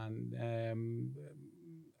συγκρότημα,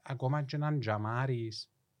 ακόμα και να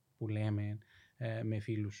τζαμάρεις που λέμε με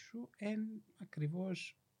φίλους σου, είναι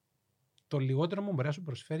ακριβώς το λιγότερο που μπορεί να σου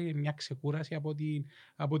προσφέρει μια ξεκούραση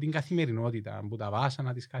από την καθημερινότητα, από τα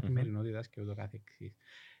βάσανα της καθημερινότητας και ούτω καθεξής.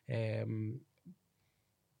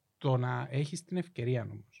 Το να έχεις την ευκαιρία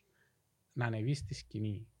όμως να ανεβείς στη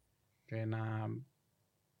σκηνή και να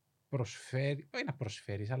προσφέρεις, όχι να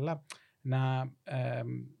προσφέρεις, αλλά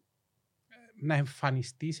να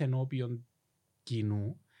εμφανιστείς ενώπιον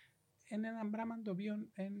κοινού, είναι ένα πράγμα το οποίο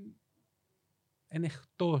είναι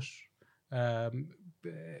εκτός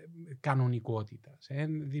κανονικότητας.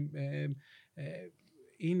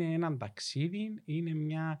 Είναι ένα ταξίδι, είναι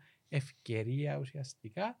μια ευκαιρία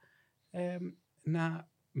ουσιαστικά να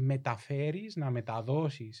μεταφέρεις, να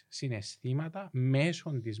μεταδώσεις συναισθήματα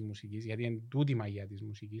μέσω της μουσικής, γιατί είναι τούτη η μαγεία της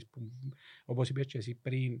μουσικής που, όπως είπες και εσύ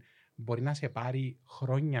πριν, μπορεί να σε πάρει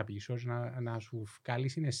χρόνια πίσω, να σου βγάλει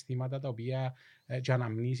συναισθήματα τα οποία, και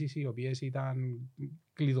αναμνήσεις οι οποίες ήταν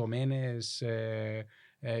κλειδωμένες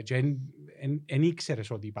και δεν ήξερες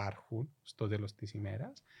ότι υπάρχουν στο τέλος της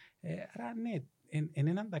ημέρας. Άρα ναι, είναι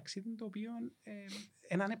ένα ταξίδι το οποίο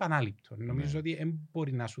είναι ανεπανάληπτο. Νομίζω ότι δεν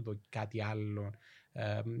μπορεί να σου δω κάτι άλλο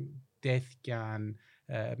τέτοια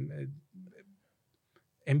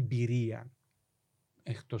εμπειρία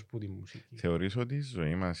εκτός που τη μουσική. Θεωρείς ότι η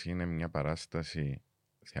ζωή μας είναι μια παράσταση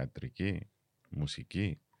θεατρική,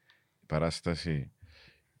 μουσική, παράσταση,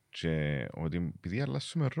 και ότι επειδή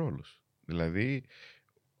αλλάσουμε ρόλους. Δηλαδή,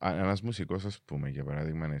 ένας μουσικός, ας πούμε, για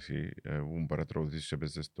παράδειγμα, εσύ που μπορεί να τραγουδήσεις,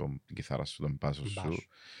 έπαιζες την κιθάρα σου, τον πάσο σου,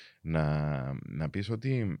 να πεις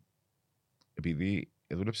ότι επειδή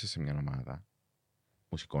δούλεψες σε μια ομάδα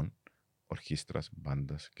μουσικών, ορχήστρας,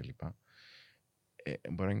 μπάντας κλπ.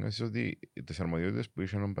 Μπορεί να νιώσεις ότι τις αρμοδιότητες που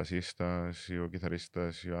είχε ο μπασίστας ή ο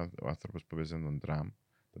κιθαρίστας ή ο άνθρωπος που παίζει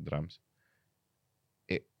τον drums,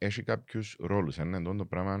 έχει κάποιους ρόλους. Είναι εντός το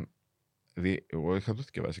πράγμα. Εγώ είχα το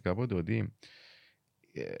θυκευάσει κάποτε ότι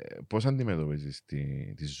πώς αντιμετωπίζεις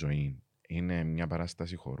τη ζωή? Είναι μια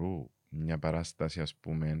παράσταση χορού, μια παράσταση, ας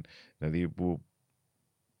πούμε, δηλαδή που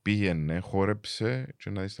πήγαινε, χόρεψε και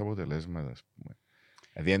να δεις τα αποτελέσματα, ας πούμε.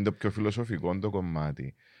 Δηλαδή είναι το πιο φιλοσοφικό το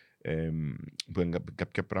κομμάτι, που είναι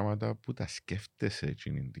κάποια πράγματα που τα σκέφτεσαι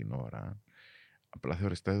εκείνη την ώρα, απλά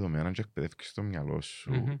θεωρείς τα δεδομένα και εκπαιδεύεις το μυαλό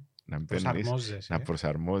σου να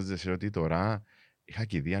προσαρμόζεσαι ότι τώρα είχα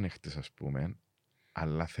κηδεία νύχτες, ας πούμε,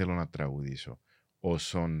 αλλά θέλω να τραγουδήσω.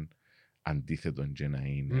 Όσον αντίθετον και να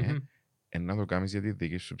είναι, να το κάνεις για τη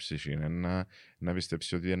δική σου ψυχή, να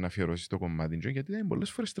πιστέψεις ότι να αφιερώσεις το κομμάτι, γιατί είναι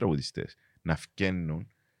πολλές φορές τραγουδιστές να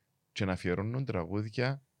φκαίνουν και να αφιερώνουν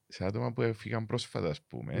τραγούδια σε άτομα που έφυγαν πρόσφατα, ας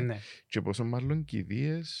πούμε, Ναι. και πόσο μάλλον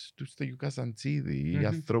κηδείες του Στέγιου Καζαντζίδη ή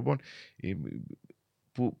ανθρώπων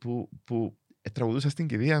που τραγουδούσαν στην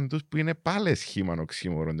κηδεία τους, που είναι πάλι σχήμα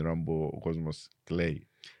οξύμορων την ώρα που ο κόσμος κλαίει.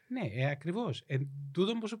 Ναι, ακριβώς.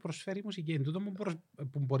 Τούτο που σου προσφέρει η μουσική, τούτο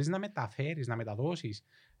που μπορείς να μεταφέρεις, να μεταδώσεις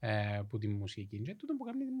από τη μουσική, και τούτο που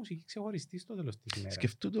κάνει τη μουσική ξεχωριστή στο τέλος της ημέρας.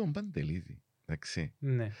 Σκεφτού τον Παντελίδη, εντάξει.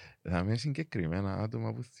 Ναι. Θα με συγκεκριμένα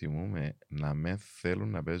άτομα που θυμούμε να με θέλουν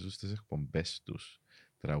να παίζουν στις εκπομπές τους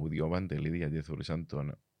τραγουδιό Παντελίδη, γιατί θεωρούσαν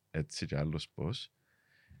τον έτσι και άλλος πώς.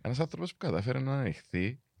 Ένας άνθρωπος που κατάφερε να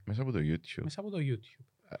ανοιχθεί μέσα από το YouTube. Μέσα από το YouTube.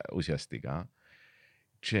 Ουσιαστικά.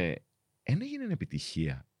 Και δεν έγινε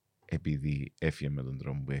επιτυχία επειδή έφυγε με τον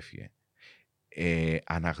τρόπο που έφυγε.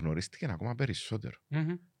 Αναγνωρίστηκε ακόμα περισσότερο.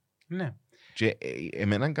 Ναι. Και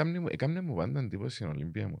εμένα έκανε μου πάντα εντύπωση στην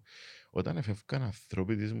Ολύμπια μου όταν εφεύγαν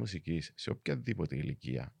ανθρώποι της μουσικής σε οποιαδήποτε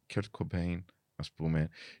ηλικία, Kurt Cobain, ας πούμε,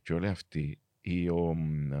 και όλοι αυτοί, ή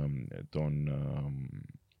τον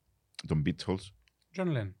Beatles,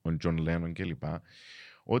 ο John Lennon κλπ.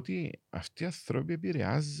 Ότι αυτοί οι άνθρωποι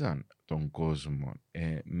επηρεάζαν τον κόσμο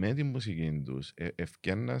με τη μουσική τους,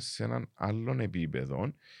 ευκαιρναν σε έναν άλλον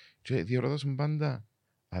επίπεδο και διερωτάσουν πάντα,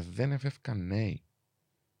 αν δεν εφεύγαν νέοι,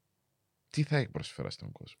 τι θα προσφέρα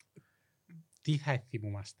στον κόσμο? Τι θα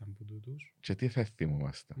θυμούμασταν από τούτους? Και τι θα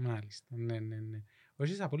θυμούμασταν? Μάλιστα, ναι.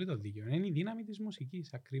 Όχι, είσαι απολύτως δίκαιο. Είναι η δύναμη της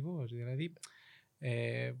μουσικής, ακριβώς. Δηλαδή,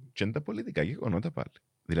 και είναι τα πολιτικά γεγονότα πάλι.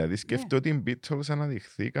 Δηλαδή σκέφτομαι ότι οι Beatles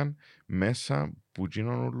αναδειχθήκαν μέσα που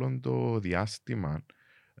γίνον όλο το διάστημα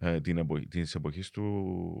της εποχής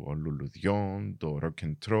του λουλουδιών, το rock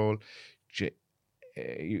and roll,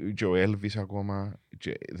 και ο Elvis ακόμα.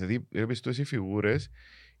 Δηλαδή βλέπεις τόσες φιγούρες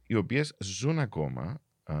οι οποίες ζουν ακόμα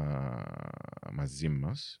μαζί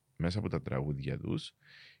μας μέσα από τα τραγούδια τους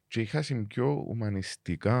και είχαν πιο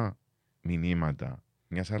ουμανιστικά μηνύματα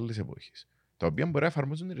μιας άλλης εποχής, τα οποία μπορεί να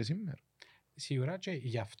εφαρμόζονται και σήμερα. Σίγουρα, και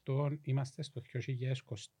γι' αυτό είμαστε στο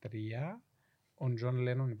 2023. Ο Τζον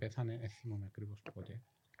Λένον πέθανε, δεν θυμάμαι ακριβώς πότε.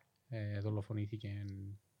 Δολοφονήθηκε,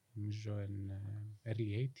 νομίζω, early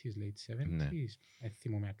 80s, late 70s. Ναι. Δεν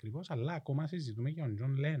θυμάμαι ακριβώς, αλλά ακόμα συζητούμε για τον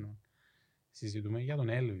Τζον Λένον. Συζητούμε για τον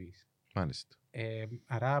Elvis. Μάλιστα.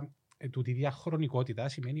 Άρα, τούτη διαχρονικότητα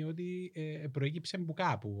σημαίνει ότι προέκυψε από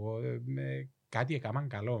κάπου. Κάτι έκαναν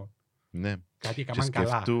καλό. Ναι. Κάτι έκαναν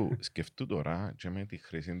καλά. Σκεφτού τώρα και με τη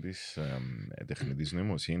χρήση της τεχνητής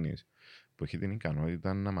νοημοσύνης, που έχει την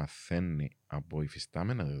ικανότητα να μαθαίνει από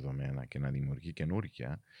υφιστάμενα δεδομένα και να δημιουργεί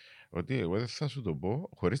καινούργια, ότι εγώ δεν θα σου το πω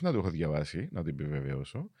χωρίς να το έχω διαβάσει, να το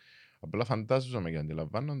επιβεβαιώσω. Απλά φαντάζομαι και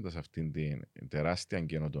αντιλαμβάνοντας αυτήν την τεράστια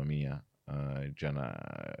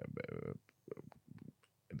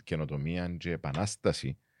καινοτομία και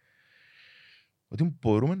επανάσταση, ότι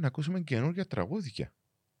μπορούμε να ακούσουμε καινούργια τραγούδια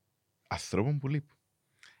ανθρώπων που λείπουν.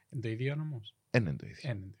 Είναι το ίδιο όμως? Είναι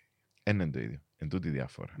το ίδιο. Εν τούτη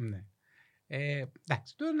διαφορά. Ναι.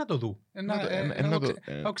 Εντάξει, τώρα να το δω.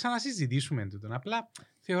 Να ξανασυζητήσουμε τούτο. Απλά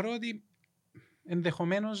θεωρώ ότι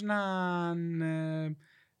ενδεχομένως να...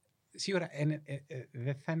 Σίγουρα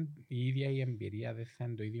δεν θα είναι η ίδια η εμπειρία, δεν θα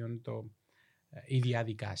είναι το ίδιο η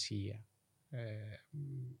διαδικασία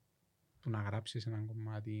του να γράψεις ένα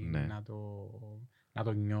κομμάτι, ναι. να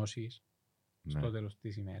το νιώσεις στο τέλος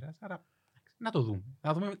της ημέρας. Άρα να το δούμε.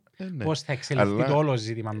 Να δούμε πώς θα εξελιχθεί το όλο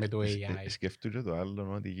ζήτημα με το AI. Σκεφτείτε το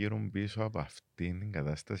άλλο, ότι γύρω πίσω από αυτήν την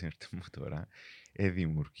κατάσταση μου τώρα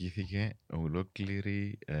δημιουργήθηκε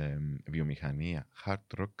ολόκληρη βιομηχανία hard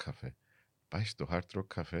rock cafe. Πάει στο hard rock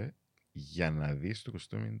cafe για να δεις το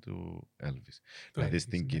κοστούμι του Elvis. Να δεις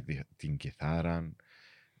την κιθάρα,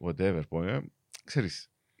 whatever.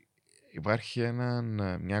 Ξέρεις, υπάρχει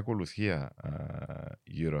μια ακολουθία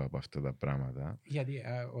γύρω από αυτά τα πράγματα. Γιατί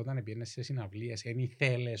όταν πήγαινες σε συναυλίες, δεν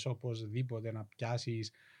ήθελες οπωσδήποτε να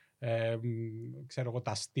πιάσεις ξέρω εγώ,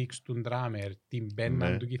 τα sticks του drummer, την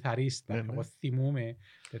πέντα του κιθαρίστα. Εγώ θυμούμαι,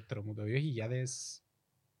 Πέτρο μου, το 2006,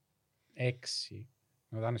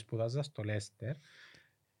 όταν σπουδάζα στο Λέστερ,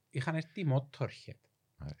 είχαν έρθει οι Motorhead.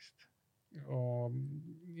 Μάλιστα.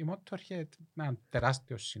 η Motorhead, ένα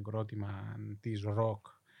τεράστιο συγκρότημα της rock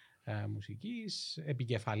μουσικής.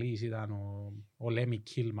 Επικεφαλής ήταν ο Lemmy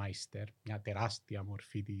Kilmister, μια τεράστια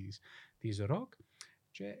μορφή της rock.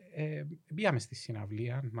 Και πήγαμε στη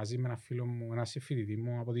συναυλία μαζί με ένα φίλο μου, ένα συμφοιτητή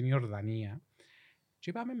μου από την Ιορδανία. Και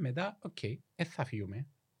είπαμε μετά, θα φύγουμε,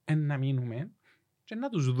 να μείνουμε και να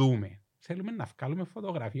τους δούμε. Θέλουμε να βγάλουμε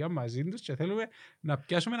φωτογραφία μαζί τους και θέλουμε να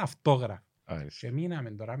πιάσουμε ένα αυτόγραφο. Και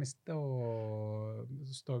μείναμε τώρα μες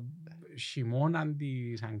στο χειμώνα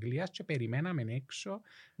της Αγγλίας και περιμέναμε έξω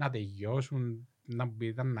να τελειώσουν, να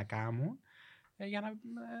ήταν να κάνουν, για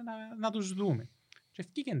να τους δούμε. Και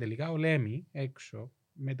βγήκε τελικά ο Λέμι έξω,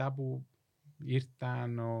 μετά που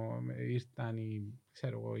ήρθαν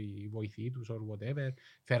οι βοηθοί τους or whatever,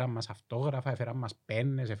 φέραν μας αυτόγραφα, φέραν μας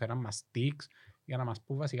πένες, φέραν μας sticks, για να μας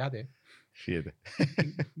πούν βασικά φύγετε.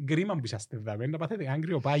 Γκρίμα που είσαστε εδώ, να πάθετε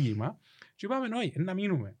άγκριο πάγημα. Και είπαμε όχι, να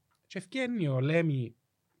μείνουμε. Και ευκένει ο Λέμι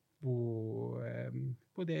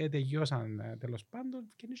που τελειώσαν τέλος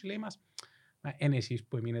πάντων, και λέει μας, είναι εσείς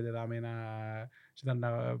που μείνετε εδώ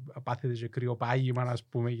να πάθετε και κρυοπάγημα, ας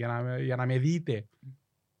πούμε, για να με δείτε.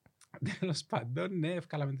 Τέλος πάντων, ναι,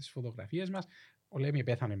 ευκάλαμε τις φωτογραφίες μας. Ο Λέμι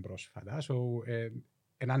πέθανε πρόσφατα,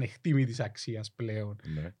 έναν εκτίμη της αξίας πλέον,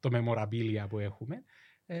 το memorabilia που έχουμε.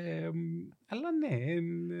 Αλλά ναι,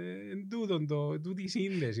 τούτη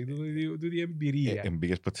σύνδεση, τούτη εμπειρία.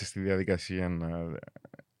 Μπήκες ποτέ στη διαδικασία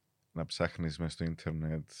να ψάχνεις μες στο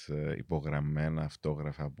ίντερνετ υπογραμμένα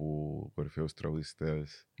αυτόγραφα από κορυφαίους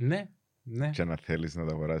τραγουδιστές? Ναι. Και να θέλεις να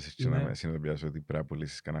τα αγοράσεις και να συνειδητοποιήσεις ότι πρέπει να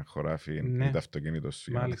πουλήσεις κανένα χωράφι ή το αυτοκίνητο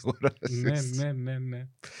σου για να τα αγοράσεις. Ναι.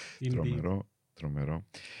 Τρομερό.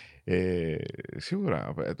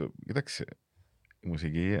 Σίγουρα, κοίταξε, η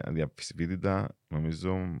μουσική αδιαμφισβήτητα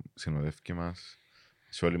νομίζω συνοδεύει μας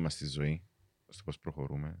σε όλη μας τη ζωή, στο πώς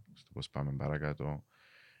προχωρούμε, στο πώς πάμε παρακάτω.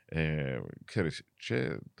 Ξέρεις,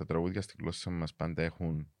 και τα τραγούδια στη γλώσσα μας πάντα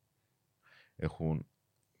έχουν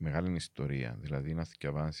μεγάλη ιστορία. Δηλαδή να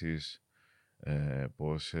θυκευάσεις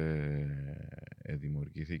πώς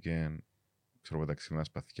δημιουργήθηκε, ξέρω, τα ξύλινα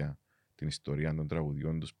σπαθιά, την ιστορία των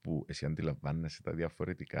τραγουδιών τους που εσύ αντιλαμβάνεσαι τα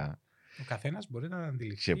διαφορετικά. Ο καθένας μπορεί να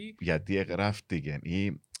αντιληφθεί. Και γιατί εγγράφτηκε,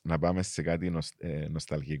 ή να πάμε σε κάτι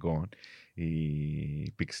νοσταλγικό,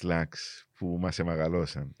 οι Pixlax που μας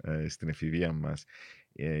εμαγαλώσαν στην εφηβεία μας,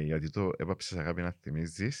 γιατί το έπαψες αγάπη να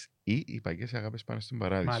θυμίζεις, ή οι παγιές αγάπες πάνε στον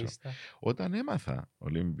παράδεισο. Μάλιστα. Όταν έμαθα,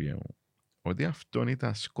 Ολύμπιο, ότι αυτόν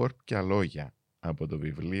ήταν σκόρπια λόγια από το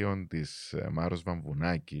βιβλίο της Μάρος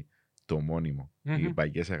Βαμβουνάκη, το ομώνυμο, οι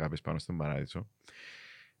παγιές αγάπες πάνω στον παράδεισο,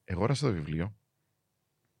 αγόρασα το βιβλίο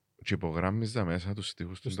και υπογράμμιζα μέσα τους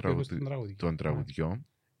στίχους των τραγουδιών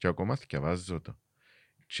και ακόμα θυκευάζω το.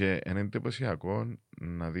 Και είναι εντυπωσιακό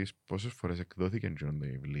να δεις πόσες φορές εκδόθηκε το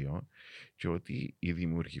βιβλίο και ότι η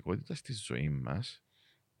δημιουργικότητα στη ζωή μας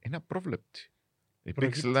είναι απρόβλεπτη.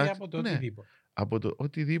 Προκύπτει από το οτιδήποτε. Από το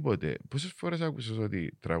οτιδήποτε. Πόσες φορές άκουσες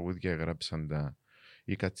ότι τραγούδια έγραψαν τα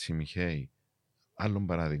ή Κατσιμιχαίοι? Άλλον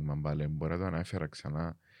παράδειγμα, μπάλε, μπορώ να το αναφέρα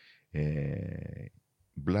ξανά.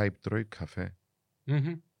 Μπλάιπ τρώει καφέ.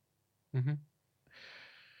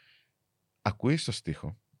 Ακούεις το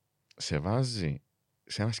στίχο, σε βάζει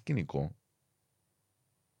σε ένα σκηνικό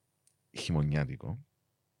χειμωνιάτικο,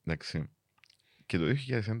 εντάξει, και το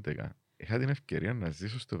 2011 είχα την ευκαιρία να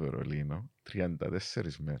ζήσω στο Βερολίνο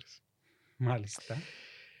 34 μέρες. Μάλιστα.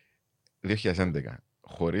 2011,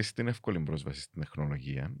 χωρίς την εύκολη πρόσβαση στην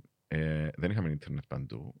τεχνολογία, δεν είχαμε ίντερνετ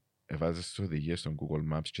παντού. Βάζεις τις οδηγίες στον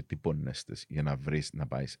Google Maps και τυπώνεστες για να βρεις να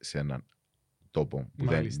πάει σε έναν τόπο που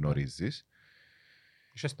δεν γνωρίζεις.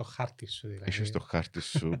 Είσαι στο χάρτη σου δηλαδή. Είσαι στο χάρτη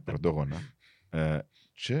σου πρωτόγωνα.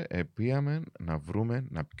 Και πήγαμε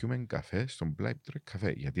να πιούμε καφέ στον Μπλάιπ Τρώει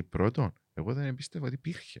Καφέ. Γιατί πρώτον, εγώ δεν πίστευα ότι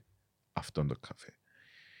υπήρχε αυτόν το καφέ.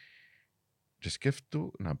 Και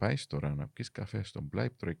σκέφτου να πάει τώρα να πιεις καφέ στον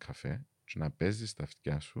Μπλάιπ Τρώει Καφέ και να παίζεις στα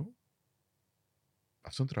αυτιά σου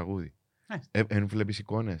αυτόν το τραγούδι. Εν βλέπεις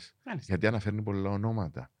εικόνες. Γιατί αναφέρνει πολλά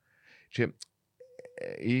ονόματα. Και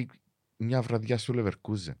ή μια βραδιά στο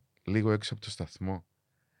Λεβερκούζεν, λίγο έξω από το σταθμό.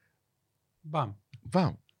 Μπαμ.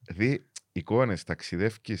 Δηλαδή, εικόνες,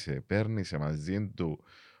 ταξιδεύκησε, παίρνει μαζί του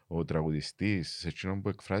ο τραγουδιστής σε εκείνον που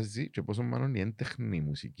εκφράζει, και πόσο μάλλον η έντεχνη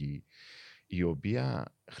μουσική, η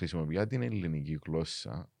οποία χρησιμοποιεί την ελληνική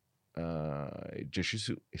γλώσσα και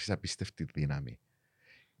έχεις απίστευτη δύναμη.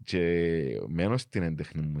 Και μένω στην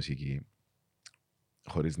έντεχνη μουσική,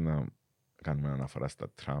 χωρίς να κάνουμε αναφορά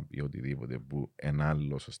στα Τραμπ ή οτιδήποτε, που είναι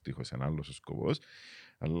άλλος ο στίχος, είναι άλλος ο σκοπός,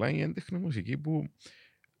 αλλά η έντεχνη μουσική που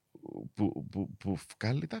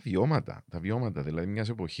βγάλει τα βιώματα, δηλαδή μιας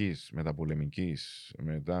εποχής μεταπολεμικής,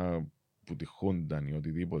 μετά που τη Χούνταν ή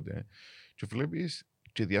οτιδήποτε, και βλέπεις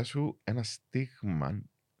και διάσου ένα στίγμα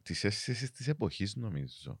της αίσθησης της εποχής,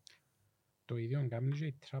 νομίζω. Το ίδιο κάνει και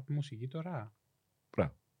η τραπ μουσική τώρα.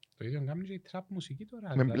 Μπράβο. Το ίδιο κάνει και η τραπ μουσική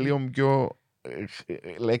τώρα. Με δηλαδή, λίγο πιο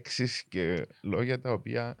λέξεις και λόγια τα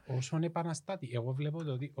οποία... Όσον επαναστατική, εγώ βλέπω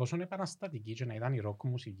ότι όσον επαναστατική και να ήταν η ροκ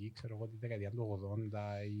μουσική, ξέρω εγώ, τη δεκαετία του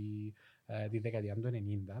 80 ή τη δεκαετία του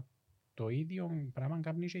 90, το ίδιο πράγμα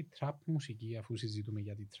κάνει και η τραπ μουσική, αφού συζητούμε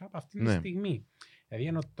για τη τραπ αυτή τη στιγμή. Δηλαδή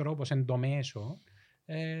είναι ο τρόπος εν το μέσο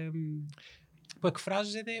που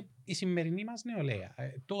εκφράζεται η σημερινή μας νεολαία.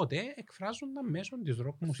 Τότε εκφράζονταν μέσω της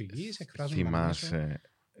ροκ μουσικής,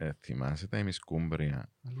 Θυμάσαι τα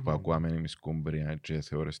ημισκούμπρια που ακούαμε ημισκούμπρια και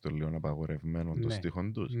θεώρες το λίγο απαγορευμένο των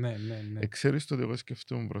στίχων τους. Ναι. Ξέρεις το ότι εγώ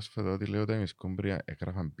σκεφτούμαι πρόσφατα ότι λέω τα ημισκούμπρια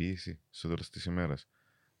έγραφαν ποίηση στο τέλος της ημέρας.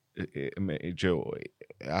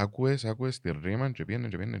 Άκουες τη ρήμα και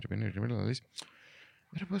πήγαινε να δεις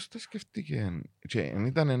ρε πώς το σκεφτήκε. Και δεν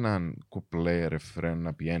ήταν έναν κουπλέ ρεφρέν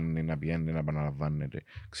να πιένει, να επαναλαμβάνεται.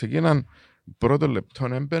 Ξεκίναν πρώτο λεπτό,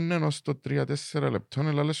 έμπαινε ως το 3-4 λεπτό,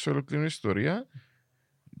 έλαλες σε ολοκληρή ιστορία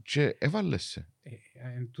και έβαλες σε.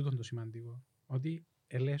 Τούτο το σημαντικό. Ότι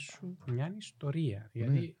λες σου μια ιστορία.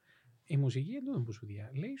 Γιατί η μουσική είναι τούτο που σου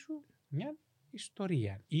διά. Λέει σου μια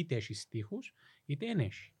ιστορία. Είτε έχει στίχους, είτε δεν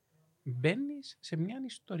έχει. Μπαίνεις σε μια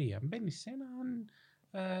ιστορία. Μπαίνεις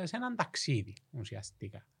σε έναν ταξίδι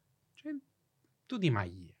ουσιαστικά. Και τούτη η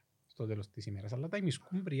μαγεία στο τέλος της ημέρας. Αλλά τα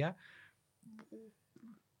ημισκούμπρια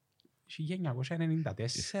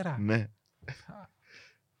 1994. Ναι.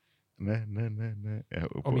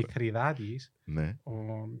 Ο Μηθριδάτης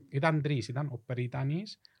ήταν τρεις. Ήταν ο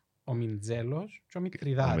Πρίτανης, ο Μιντζέλος και ο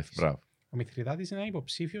Μηθριδάτης. Ο Μηθριδάτης είναι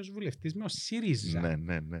υποψήφιος βουλευτής με ο ΣΥΡΙΖΑ.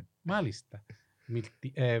 Ναι. Μάλιστα.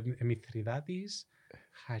 Μηθριδάτης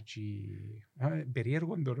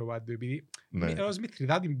περίεργο το όνομα του, επειδή ως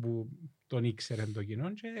Μηθριδάτη που τον ήξερε το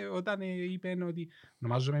κοινό και όταν είπε ότι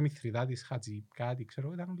ονομάζομαι Μηθριδάτης Χατζη κάτι,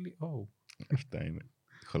 ξέρω, ήταν όλοι, Αυτά είναι.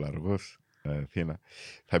 Χολαργός, Αθήνα.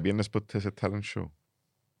 Θα πιένες ποτέ σε talent show?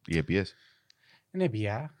 Οι Επίσης? Ναι,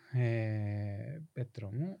 πια,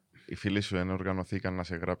 Πέτρο μου. Οι φίλοι σου οργανωθήκαν να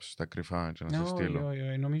σε γράψουν στα κρυφά και να σε στείλω?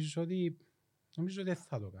 Νομίζω ότι δεν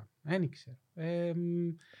θα το κάνω. Δεν ήξερα.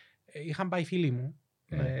 Είχαν πάει φίλοι μου.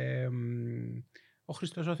 Ο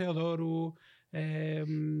Χριστός ο Θεοδόρου,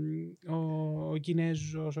 ο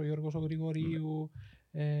Κινέζος, ο Γιώργος ο Γρηγορίου,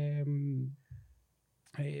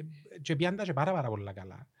 και πιάντα και πάρα πολλά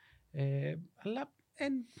καλά. Αλλά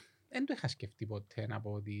δεν το είχα σκεφτεί ποτέ να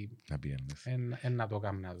πω ότι να το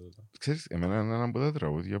κάνω να δω. Ξέρεις, εμένα ένα από τα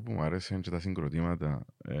τραγούδια που μου άρεσαν και τα συγκροτήματα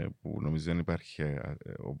που νομίζω δεν υπάρχει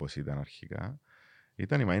όπως ήταν αρχικά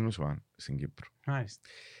ήταν η Μάινους Βαν στην Κύπρο.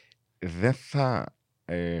 Δεν θα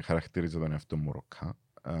χαρακτηρίζω τον εαυτό μου ροκά.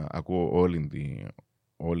 Ακούω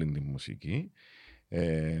όλη τη μουσική.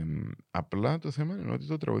 Απλά το θέμα είναι ότι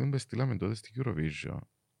το τραγούδι που στείλαμε τότε στην Eurovision,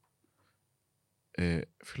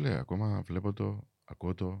 φίλε, ακόμα βλέπω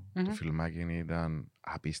ακούω το φιλμάκι ήταν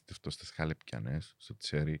απίστευτο στις χαλεπιανές, στο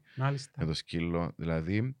τσέρι, με το σκύλο.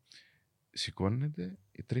 Δηλαδή, σηκώνεται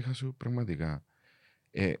η τρίχα σου πραγματικά.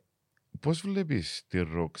 Πώς βλέπεις τη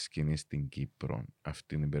ροκ σκηνή στην Κύπρο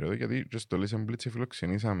αυτή την περίοδο? Γιατί και στο Listen Blitz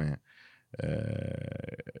φιλοξενήσαμε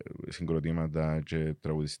συγκροτήματα και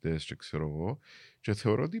τραγουδιστές και ξέρω εγώ, και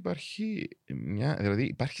θεωρώ ότι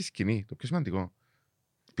υπάρχει σκηνή, το πιο σημαντικό.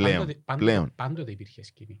 Πλέον. Πάντοτε υπήρχε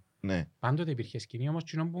σκηνή. Ναι. Πάντοτε υπήρχε σκηνή, όμως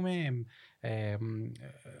κοινό που με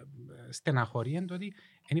στεναχωρεί είναι το ότι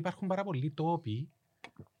δεν υπάρχουν πάρα πολλοί τόποι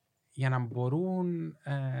για να μπορούν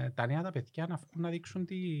τα νέα τα παιδιά να δείξουν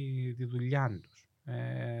τη δουλειά τους.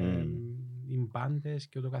 Οι μπάντες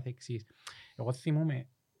και ούτω καθεξής. Εγώ θυμούμαι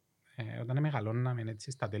όταν μεγαλώναμε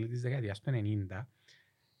έτσι, στα τέλη της δεκαετίας του 90,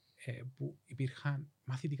 που υπήρχαν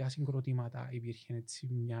μαθητικά συγκροτήματα, υπήρχε έτσι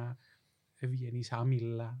μια ευγενής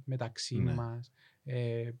άμυλα μεταξύ μας,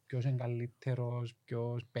 ποιος είναι καλύτερος,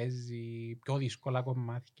 ποιος παίζει πιο δύσκολα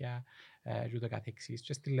κομμάτια και ούτω καθεξής.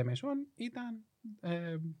 Και στη Λεμεσόν ήταν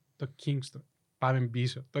το Kingston. Πάμε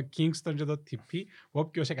πίσω. Το Kingston και το TP,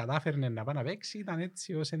 όποιος κατάφερνε να πάει να παίξει, ήταν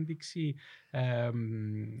έτσι ως ένδειξη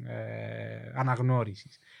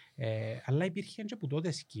αναγνώρισης. Αλλά υπήρχε και που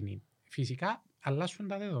τότε σκηνή. Φυσικά αλλάσουν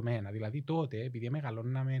τα δεδομένα. Δηλαδή τότε, επειδή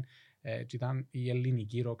μεγαλώναμε και ήταν η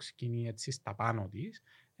ελληνική ροκ σκηνή έτσι στα πάνω της,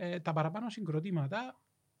 τα παραπάνω συγκροτήματα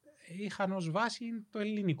είχαν ως βάση το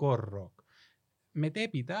ελληνικό ροκ.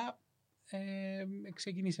 Μετέπειτα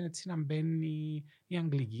ξεκίνησε έτσι να μπαίνει η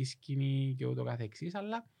αγγλική σκηνή και ούτω καθεξής,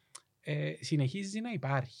 αλλά συνεχίζει να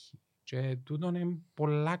υπάρχει και τούτο είναι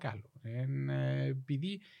πολλά καλό.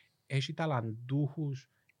 Επειδή έχει ταλαντούχους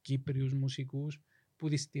Κύπριους μουσικούς που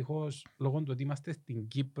δυστυχώς λόγω του ότι είμαστε στην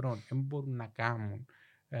Κύπρο δεν μπορούν να κάνουν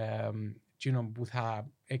εκείνο που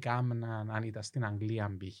θα έκαναν αν ήταν στην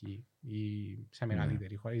Αγγλία π.χ. ή σε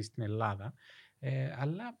μεγαλύτερη χώρα ή στην Ελλάδα.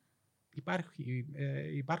 Αλλά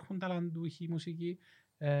υπάρχουν ταλαντούχοι μουσικοί,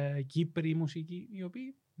 Κύπροι μουσικοί, οι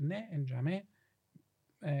οποίοι εντιαμέ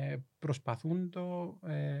προσπαθούν το,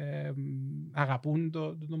 αγαπούν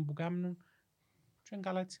το που κάνουν και είναι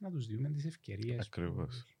καλά έτσι να τους δούμε τις ευκαιρίες.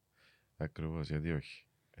 Ακριβώς, γιατί όχι.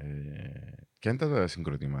 Ποια είναι τα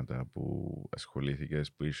συγκροτήματα που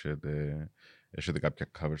ασχολήθηκες, που έχετε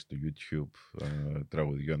κάποια covers στο YouTube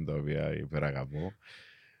τραγουδιών τα οποία υπεραγαπώ.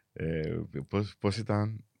 Πώς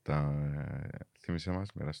ήταν θύμισε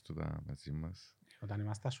μας, μοιράσου τα μαζί μας. Όταν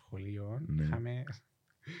ήμασταν στο σχολείο,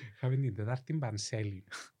 είχαμε την Τετάρτη πανσέλινο.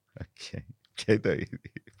 Και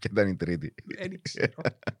ήταν η Τρίτη. Δεν ξέρω.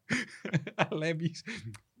 Αλλά εμείς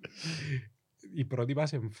η πρώτη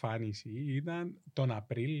μας εμφάνιση ήταν τον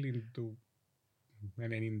Απρίλιο του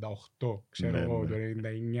 98, ξέρω εγώ, το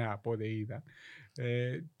 99, πότε ήταν.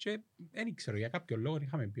 Και δεν ξέρω, για κάποιο λόγο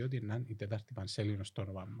είχαμε πει ότι είναι η Τετάρτη πανσέλινο στο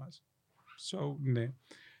όνομα μας. Ναι.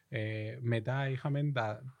 Μετά είχαμε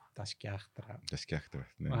τα σκιάχτρα. Τα σκιάχτρα,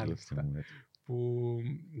 ναι. Που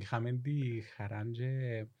είχαμε τη χαρά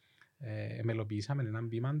και μελοποιήσαμε έναν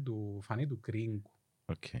ποίημα του Φανή του Κρίγκου.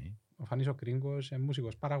 Ο Φανής ο Κρίγκος είναι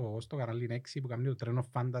μουσικός παραγωγός στο κανάλι 6 που κάνει το τρένο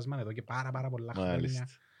φάντασμα εδώ και πάρα πολλά χρόνια.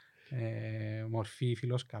 Μορφή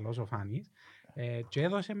φίλος καλός ο Φανής. Και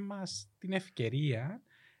έδωσε μας την ευκαιρία,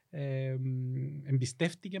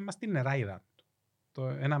 εμπιστεύτηκε μας την νεράιδα του.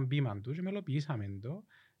 Έναν ποίημα του και μελοποιήσαμε το.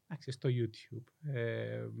 Στο YouTube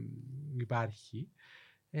υπάρχει.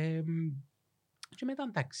 Και μετά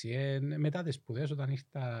εντάξει, μετά τις σπουδές όταν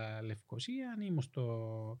ήρθα Λευκοσία ήμουν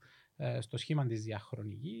στο σχήμα της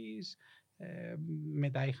διαχρονικής.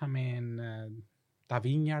 Μετά είχαμε τα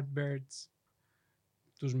Vineyard Birds,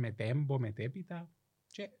 τους Μετέμπο, Μετέπειτα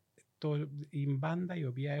και η μπάντα η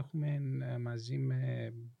οποία έχουμε μαζί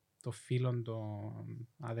με το φίλο των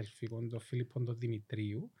αδελφικών, τον Φίλιππον τον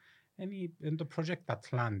Δημητρίου, είναι το Project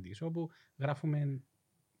Atlantis, όπου γράφουμε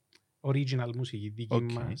original μουσική,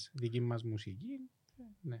 δική μας μουσική.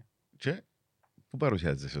 Ναι. Και πού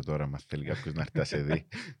παρουσιάζεσαι τώρα, μας θέλει κάποιος να έρθει να σε δει?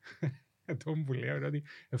 Το που λέω είναι ότι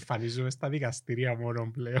εμφανίζομαι στα δικαστήρια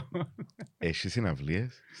μόνο πλέον. Έχει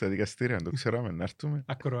συναυλίες στα δικαστήρια, το ξέραμε, να έρθουμε.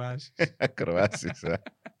 Ακροάσεις.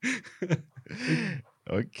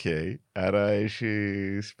 Οκ, άρα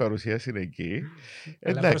έχεις παρουσίαση εκεί.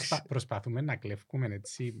 Προσπαθούμε να κλέφκουμε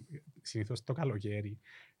έτσι, συνήθως το καλοκαίρι,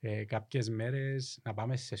 κάποιες μέρες να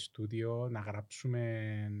πάμε σε στούντιο, να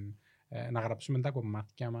γράψουμε τα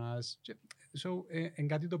κομμάτια μας. Είναι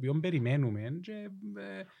κάτι το οποίο περιμένουμε και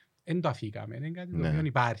δεν το αφήκαμε, είναι κάτι το οποίο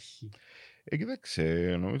υπάρχει.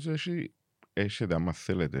 Κοίταξε, νομίζω έχετε, άμα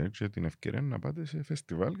θέλετε, και την ευκαιρία να πάτε σε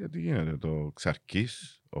φεστιβάλ, γιατί γίνεται το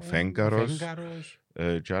Ξαρκής, ο Φέγγαρος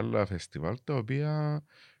και άλλα φεστιβάλ, τα οποία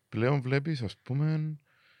πλέον βλέπεις, ας πούμε,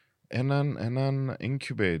 έναν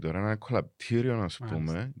incubator, ένα κολαπτήριο, ας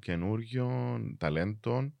πούμε, καινούριων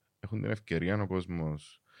ταλέντων, έχουν την ευκαιρία ο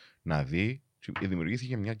κόσμος να δει.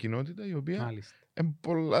 Δημιουργήθηκε μια κοινότητα η οποία είναι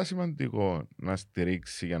πολλά σημαντικό να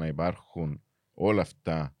στηρίξει για να υπάρχουν όλα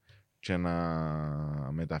αυτά και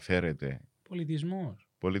να μεταφέρεται.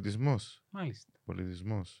 Πολιτισμός. Μάλιστα.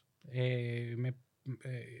 Πολιτισμός. Με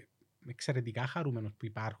εξαιρετικά χαρούμενος που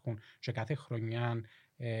υπάρχουν και κάθε χρονιά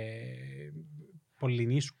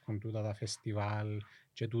πολυνίσκουν τούτα τα φεστιβάλ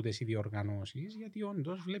και τούτες οι διοργανώσεις, γιατί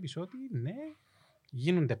όντως βλέπεις ότι ναι,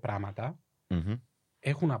 γίνονται πράγματα,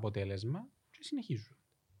 έχουν αποτέλεσμα και συνεχίζουν.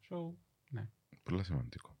 Ναι. Πολύ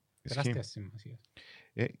σημαντικό. Τεράστια σημασία.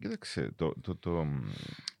 Κοίταξε, το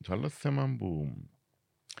άλλο θέμα που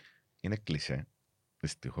είναι κλισέ,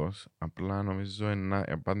 δυστυχώς, απλά νομίζω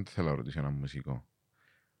πάντα θέλω να ρωτήσω ένα μουσικό.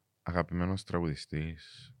 Αγαπημένος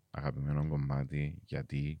τραγουδιστής, αγαπημένο κομμάτι,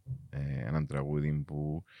 γιατί έναν τραγούδι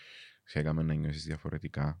που σε έκαμε να νιώσεις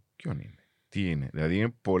διαφορετικά, ποιον είναι, τι είναι,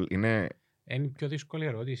 δηλαδή είναι η πιο δύσκολη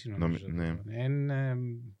ερώτηση νομίζω.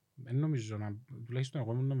 Δεν νομίζω τουλάχιστον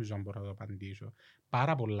εγώ νομίζω να μπορώ να το απαντήσω.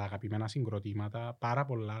 Πάρα πολλά αγαπημένα συγκροτήματα, πάρα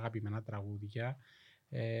πολλά αγαπημένα τραγούδια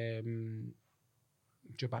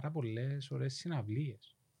και πάρα πολλές ωραίες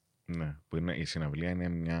συναυλίες. Ναι, που η συναυλία είναι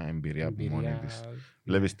μια εμπειρία από μόνη της.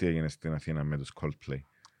 Βλέπεις τι έγινε στην Αθήνα με τους Coldplay.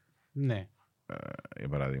 Ναι. Για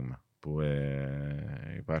παράδειγμα, που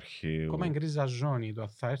υπάρχει... Ακόμα η γκρίζα ζώνη, το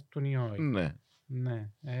θα έρθουν ή όχι.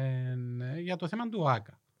 Ναι. Για το θέμα του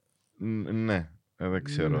ΆΚΑ. Ναι. Δεν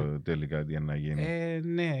ξέρω τελικά τι να γίνει.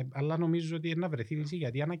 Ναι, αλλά νομίζω ότι να βρεθεί λύση,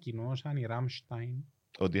 γιατί ανακοινώσαν οι Rammstein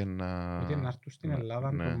ότι να έρθουν στην Ελλάδα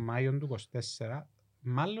τον Μάιο του 2024,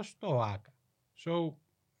 μάλλον στο ΆΚΑ.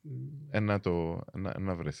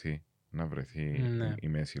 Να βρεθεί. να βρεθεί Ναι. η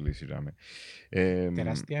μέση λύση.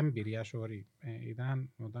 Τεράστια εμπειρία, sorry.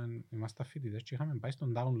 Ήταν όταν ήμασταν φοιτητές και είχαμε πάει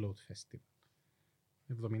στον Download Festival.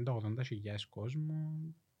 70-80 χιλιάδες κόσμο,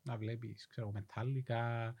 να βλέπεις, ξέρω,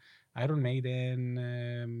 Metallica, Iron Maiden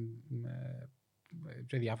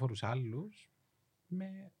και διάφορους άλλους,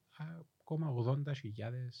 με ακόμα 80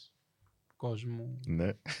 χιλιάδες κόσμου.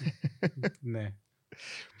 Ναι. Ναι.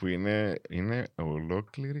 Που είναι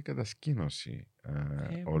ολόκληρη κατασκήνωση.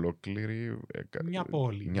 Ολόκληρη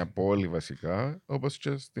Μια πόλη βασικά, όπως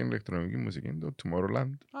και στην ηλεκτρονική μουσική, το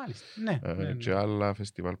Tomorrowland. Μάλιστα, ναι. Και άλλα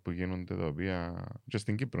φεστιβάλ που γίνονται, τα οποία και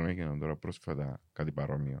στην Κύπρο έγιναν τώρα πρόσφατα κάτι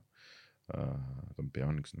παρόμοιο. Τον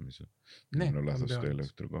Peonix νομίζω. Ναι, είναι λάθος το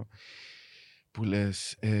ηλεκτρικό. Που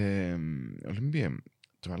λες, Ολύμπιε,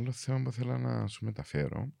 το άλλο θέμα που θέλω να σου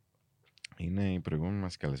μεταφέρω είναι η προηγούμενη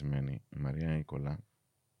μας καλεσμένη, η Μαρία Κκολά.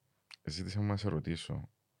 Ζήτησα να σε ρωτήσω,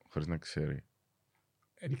 χωρίς να ξέρει.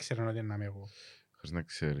 Δεν ήξερα ότι είναι εγώ. Χωρίς να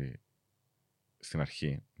ξέρει στην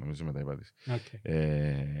αρχή, νομίζω μετά είπα της. Okay.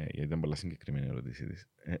 Γιατί ήταν πολλά συγκεκριμένη η ερώτησή της.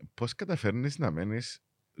 Πώς καταφέρνεις να μένεις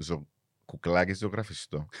κουκλάκι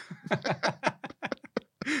ζωγραφιστό?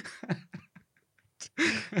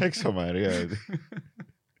 Έξω Μαρία.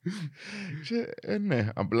 Ναι,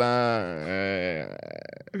 απλά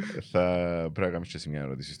θα πρέπει να κάνεις και μια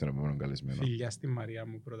ερώτηση στον επόμενο καλεσμένο. Φιλιά στη Μαρία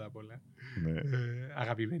μου πρώτα απ' όλα.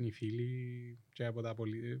 Αγαπημένοι φίλοι και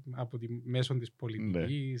μέσω της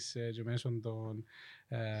πολιτικής και μέσω των,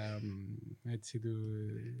 του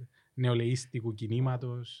νεολαίστικου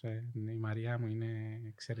κινήματος. Η Μαρία μου είναι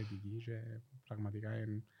εξαιρετική και πραγματικά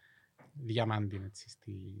είναι διαμάντη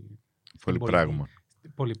πολύ πράγμα.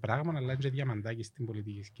 Πολύ πράγμα, αλλά και διαμαντάκι στην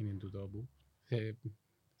πολιτική σκηνή του τόπου,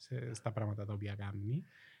 στα πράγματα τα οποία κάνει.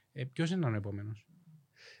 Ποιος είναι ο επόμενος?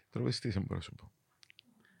 Τραγουδιστής, δεν μπορώ να σου πω.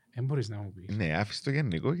 Δεν μπορείς να μου πεις. Ναι, άφησε το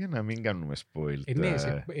γενικό για να μην κάνουμε spoil. Ναι,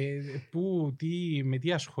 με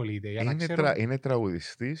τι ασχολείται? Είναι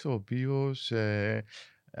τραγουδιστής ο οποίος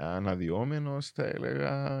αναδυόμενος, θα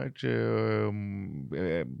έλεγα, και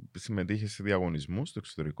συμμετείχε σε διαγωνισμούς στο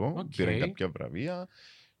εξωτερικό, πήρε κάποια βραβεία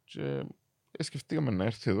και σκεφτήκαμε να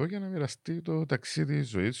έρθει εδώ για να μοιραστεί το ταξίδι της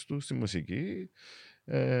ζωής του στη μουσική.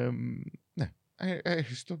 Ναι,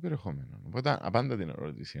 έχει το περιεχόμενο. Οπότε απάντα την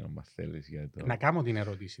ερώτηση, αν θέλεις. Να κάνω την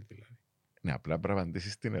ερώτηση δηλαδή. Ναι, απλά πρέπει να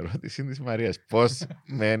απαντήσεις την ερώτηση της Μαρίας. Πώς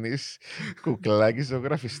μένεις κουκλάκι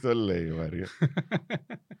ζωγραφιστό, λέει η Μαρία.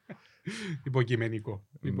 Υποκειμενικό.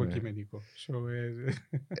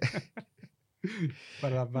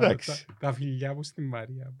 Παραλαμβάνω τα φιλιά μου στην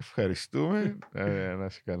Μαρία. Ευχαριστούμε. Να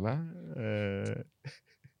είσαι καλά.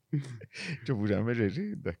 Και που ζάμε και εσύ,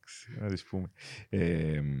 εντάξει, να τις πούμε.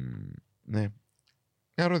 Ναι.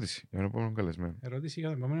 Μια ερώτηση για τον επόμενο καλεσμένο. Ερώτηση για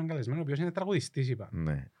τον επόμενο καλεσμένο, ο οποίος είναι τραγουδιστής, είπα.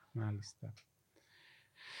 Ναι. Μάλιστα.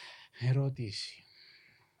 Ερώτηση.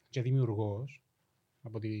 Και δημιουργός,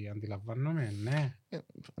 από ό,τι αντιλαμβάνομαι, ναι.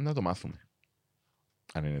 Να το μάθουμε.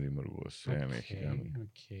 Αν είναι δημιουργός, αν έχει κάνει.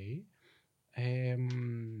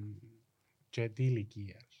 Και τι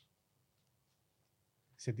ηλικίας?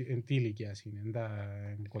 Τι ηλικίας είναι?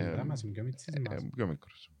 Είναι κοντά μας, είναι πιο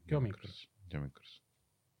μικρός μας? Πιο μικρός.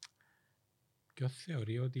 Ποιο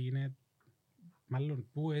θεωρεί ότι είναι, μάλλον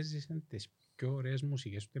πού έζησαν τις πιο ωραίες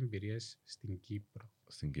μουσικές του εμπειρίες στην Κύπρο?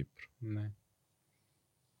 Στην Κύπρο. Ναι.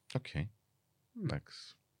 Οκ.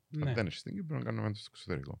 Εντάξει. Αν δεν είσαι στην Κύπρο, να κάνουμε το στο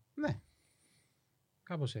εξωτερικό. Ναι.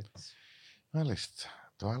 Κάπως έτσι. Μάλιστα.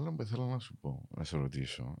 Το άλλο που θέλω να σου πω, να σε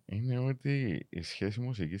ρωτήσω, είναι ότι η σχέση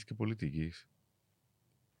μουσικής και πολιτικής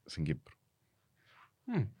στην Κύπρο.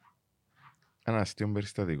 Ένα αστείο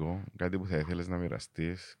περιστατικό, κάτι που θα ήθελες να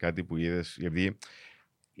μοιραστείς, κάτι που είδες, γιατί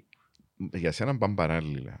για σένα πάνε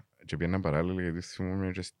παράλληλα. Και πήγαιναν παράλληλα, γιατί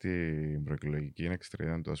θυμούμαι και στην προεκλογική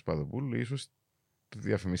εκστρατεία του Ασπαδοπούλου, ίσως τη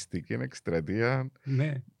διαφημιστική εκστρατεία,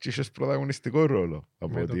 ναι, και ίσως πρωταγωνιστικό ρόλο.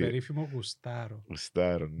 Με το περίφημο Γουστάρο.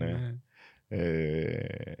 Γουστάρο, ναι.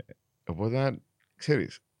 Οπότε,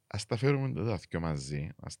 ξέρεις, ας τα φέρουμε τα δυο μαζί,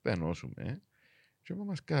 ας τα ενώσουμε και είπαμε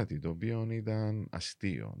μας κάτι το οποίο ήταν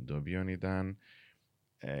αστείο, το οποίο ήταν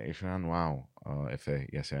είχε έναν wow εφέ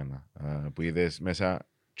για σένα, που είδες μέσα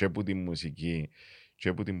και από τη μουσική και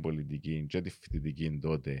από την πολιτική και τη φοιτητική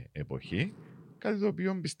τότε εποχή, κάτι το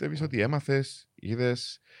οποίο πιστεύεις ότι έμαθες,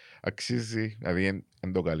 είδες, αξίζει, δηλαδή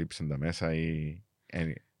δεν το καλύψαν τα μέσα ή...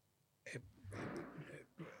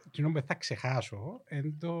 Τι που θα ξεχάσω,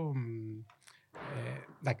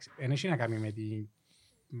 εντάξει, δεν έχει να κάνει με την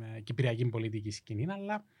κυπριακή πολιτική σκηνή,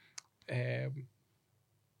 αλλά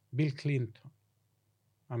Bill Clinton,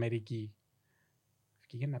 Αμερική,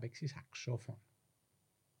 βγήκε να παίξει σαξόφωνο.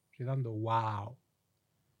 Και ήταν το wow.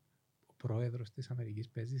 Ο πρόεδρος της Αμερικής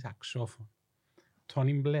παίζει σαξόφωνο.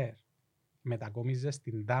 Τόνι Μπλερ, μετακόμιζε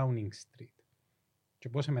στην Downing Street. Και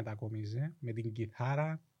πώς μετακόμιζε? Με την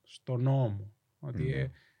κιθάρα στον ώμο.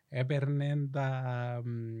 Ότι έπαιρνε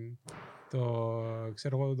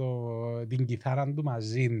την κιθάρα του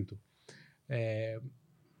μαζί του.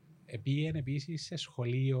 Πήγαινε επίσης σε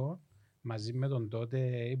σχολείο μαζί με τον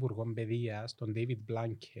τότε Υπουργό Παιδείας, τον David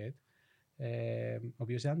Blunkett, ο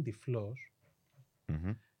οποίος ήταν τυφλός,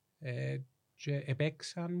 και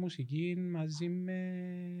επέξαν μουσική μαζί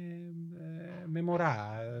με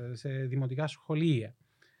μωρά σε δημοτικά σχολεία.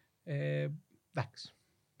 Εντάξει,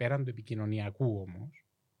 πέραν του επικοινωνιακού όμως,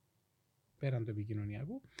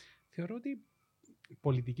 θεωρώ ότι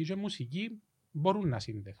πολιτική και μουσική μπορούν να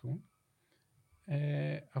συνδεθούν,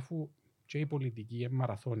 αφού και η πολιτική είναι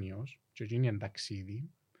μαραθώνιος και είναι ενταξίδι,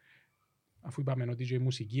 αφού είπαμε ότι και η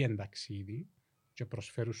μουσική είναι ενταξίδι και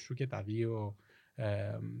προσφέρουν σου και τα δύο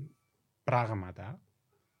πράγματα,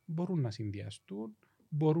 μπορούν να συνδυαστούν,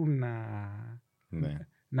 μπορούν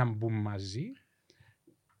να μπουν μαζί,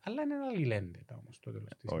 αλλά είναι αλληλένδετα όμως το τέλος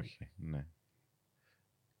της. Όχι, ναι.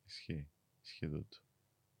 Ισχύει τούτο.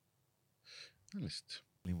 Μάλιστα.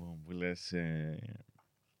 Λοιπόν, που λες,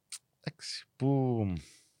 εντάξει, που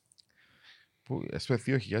στο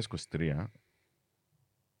 2023,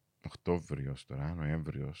 Οκτώβριος τώρα,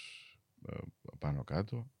 Νοέμβριος, πάνω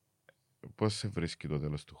κάτω, πώς σε βρίσκει το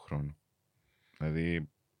τέλος του χρόνου? Δηλαδή,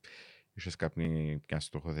 είχες κάποια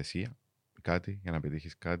στοχοθεσία, κάτι, για να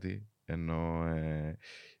πετύχεις κάτι, ενώ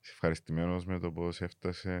είσαι ευχαριστημένος με το πώς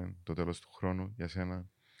έφτασε το τέλος του χρόνου για σένα?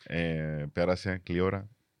 Πέρασε γλύωρα,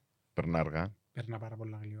 περνά αργά? Περνά πάρα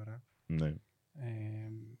πολλά γλύωρα. Ναι.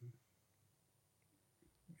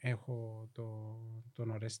 Έχω τον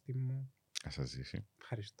ορέστη μου. Ας σας ζήσει.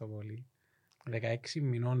 Ευχαριστώ πολύ. 16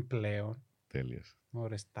 μηνών πλέον. Τέλειος. Ο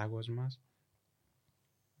ορεστάκος μας.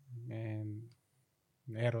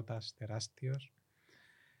 Έρωτας τεράστιος.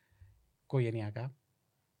 Οικογενειακά.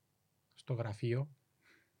 Στο γραφείο.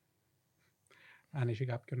 Αν έχει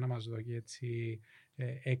κάποιον να μας δώσει έτσι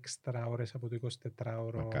έξτρα ώρες από το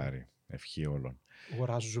 24ωρο. Μακάρι. Ευχή όλων.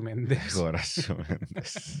 Γοράζουμεντες.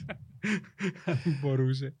 Αν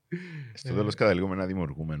μπορούσε. Στο τέλος καταλήγουμε να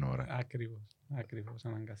δημιουργούμε ώρα. Ακριβώς,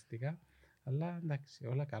 αναγκαστικά. Αλλά εντάξει,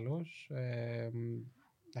 όλα καλώς.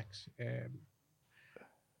 Εντάξει,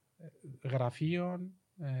 γραφείο,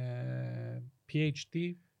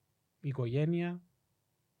 PhD, οικογένεια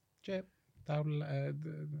και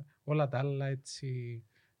όλα τα άλλα έτσι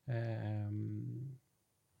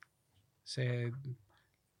σε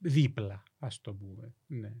δίπλα, ας το πούμε.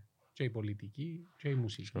 Ναι. Και η πολιτική και η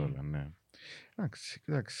μουσική. Όλα, ναι. Εντάξει,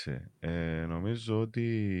 κοιτάξτε, νομίζω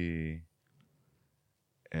ότι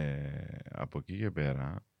από εκεί και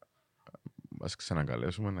πέρα ας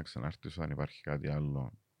ξανακαλέσουμε να ξανάρθεις αν υπάρχει κάτι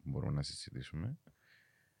άλλο που μπορούμε να συζητήσουμε.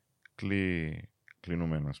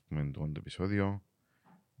 Κλείνουμε, ας πούμε, το επεισόδιο.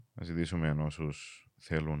 Να ζητήσουμε όσους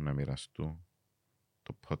θέλουν να μοιραστούν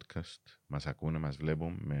το podcast, μας ακούνε, μας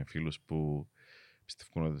βλέπουν, με φίλους που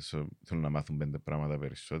πιστεύουν ότι θέλουν να μάθουν 5 πράγματα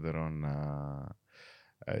περισσότερο, να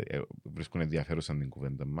βρίσκουν ενδιαφέρουσαν την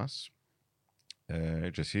κουβέντα μας.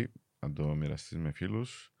 Και εσύ να το μοιραστείς με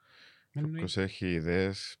φίλους. Όποιος έχει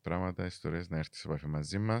ιδέες, πράγματα, ιστορίες, να έρθει σε επαφή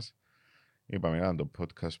μαζί μας. Είπαμε για το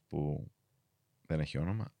podcast που δεν έχει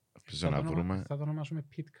όνομα. Θα το ονομάσουμε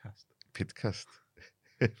Pitcast. Pitcast.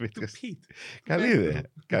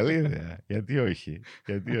 Καλή ιδέα. Γιατί όχι.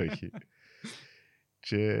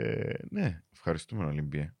 Και ναι, ευχαριστούμε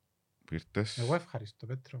Ολύμπιε που ήρθες. Εγώ ευχαριστώ,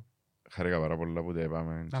 Πέτρο. Χάρηκα πάρα πολλά που τα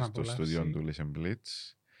είπαμε στο στούντιο του Listen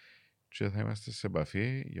Blitz. Και θα είμαστε σε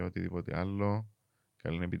επαφή για οτιδήποτε άλλο.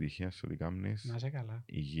 Καλή επιτυχία σε ό,τι κάνεις. Να είσαι καλά.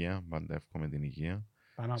 Υγεία, πάντα εύχομαι την υγεία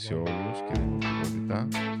σε όλους και την προσωπικότητα.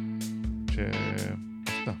 Και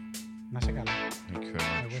αυτά. Να είσαι καλά. Thank you very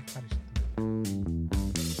much. Εγώ ευχαριστώ.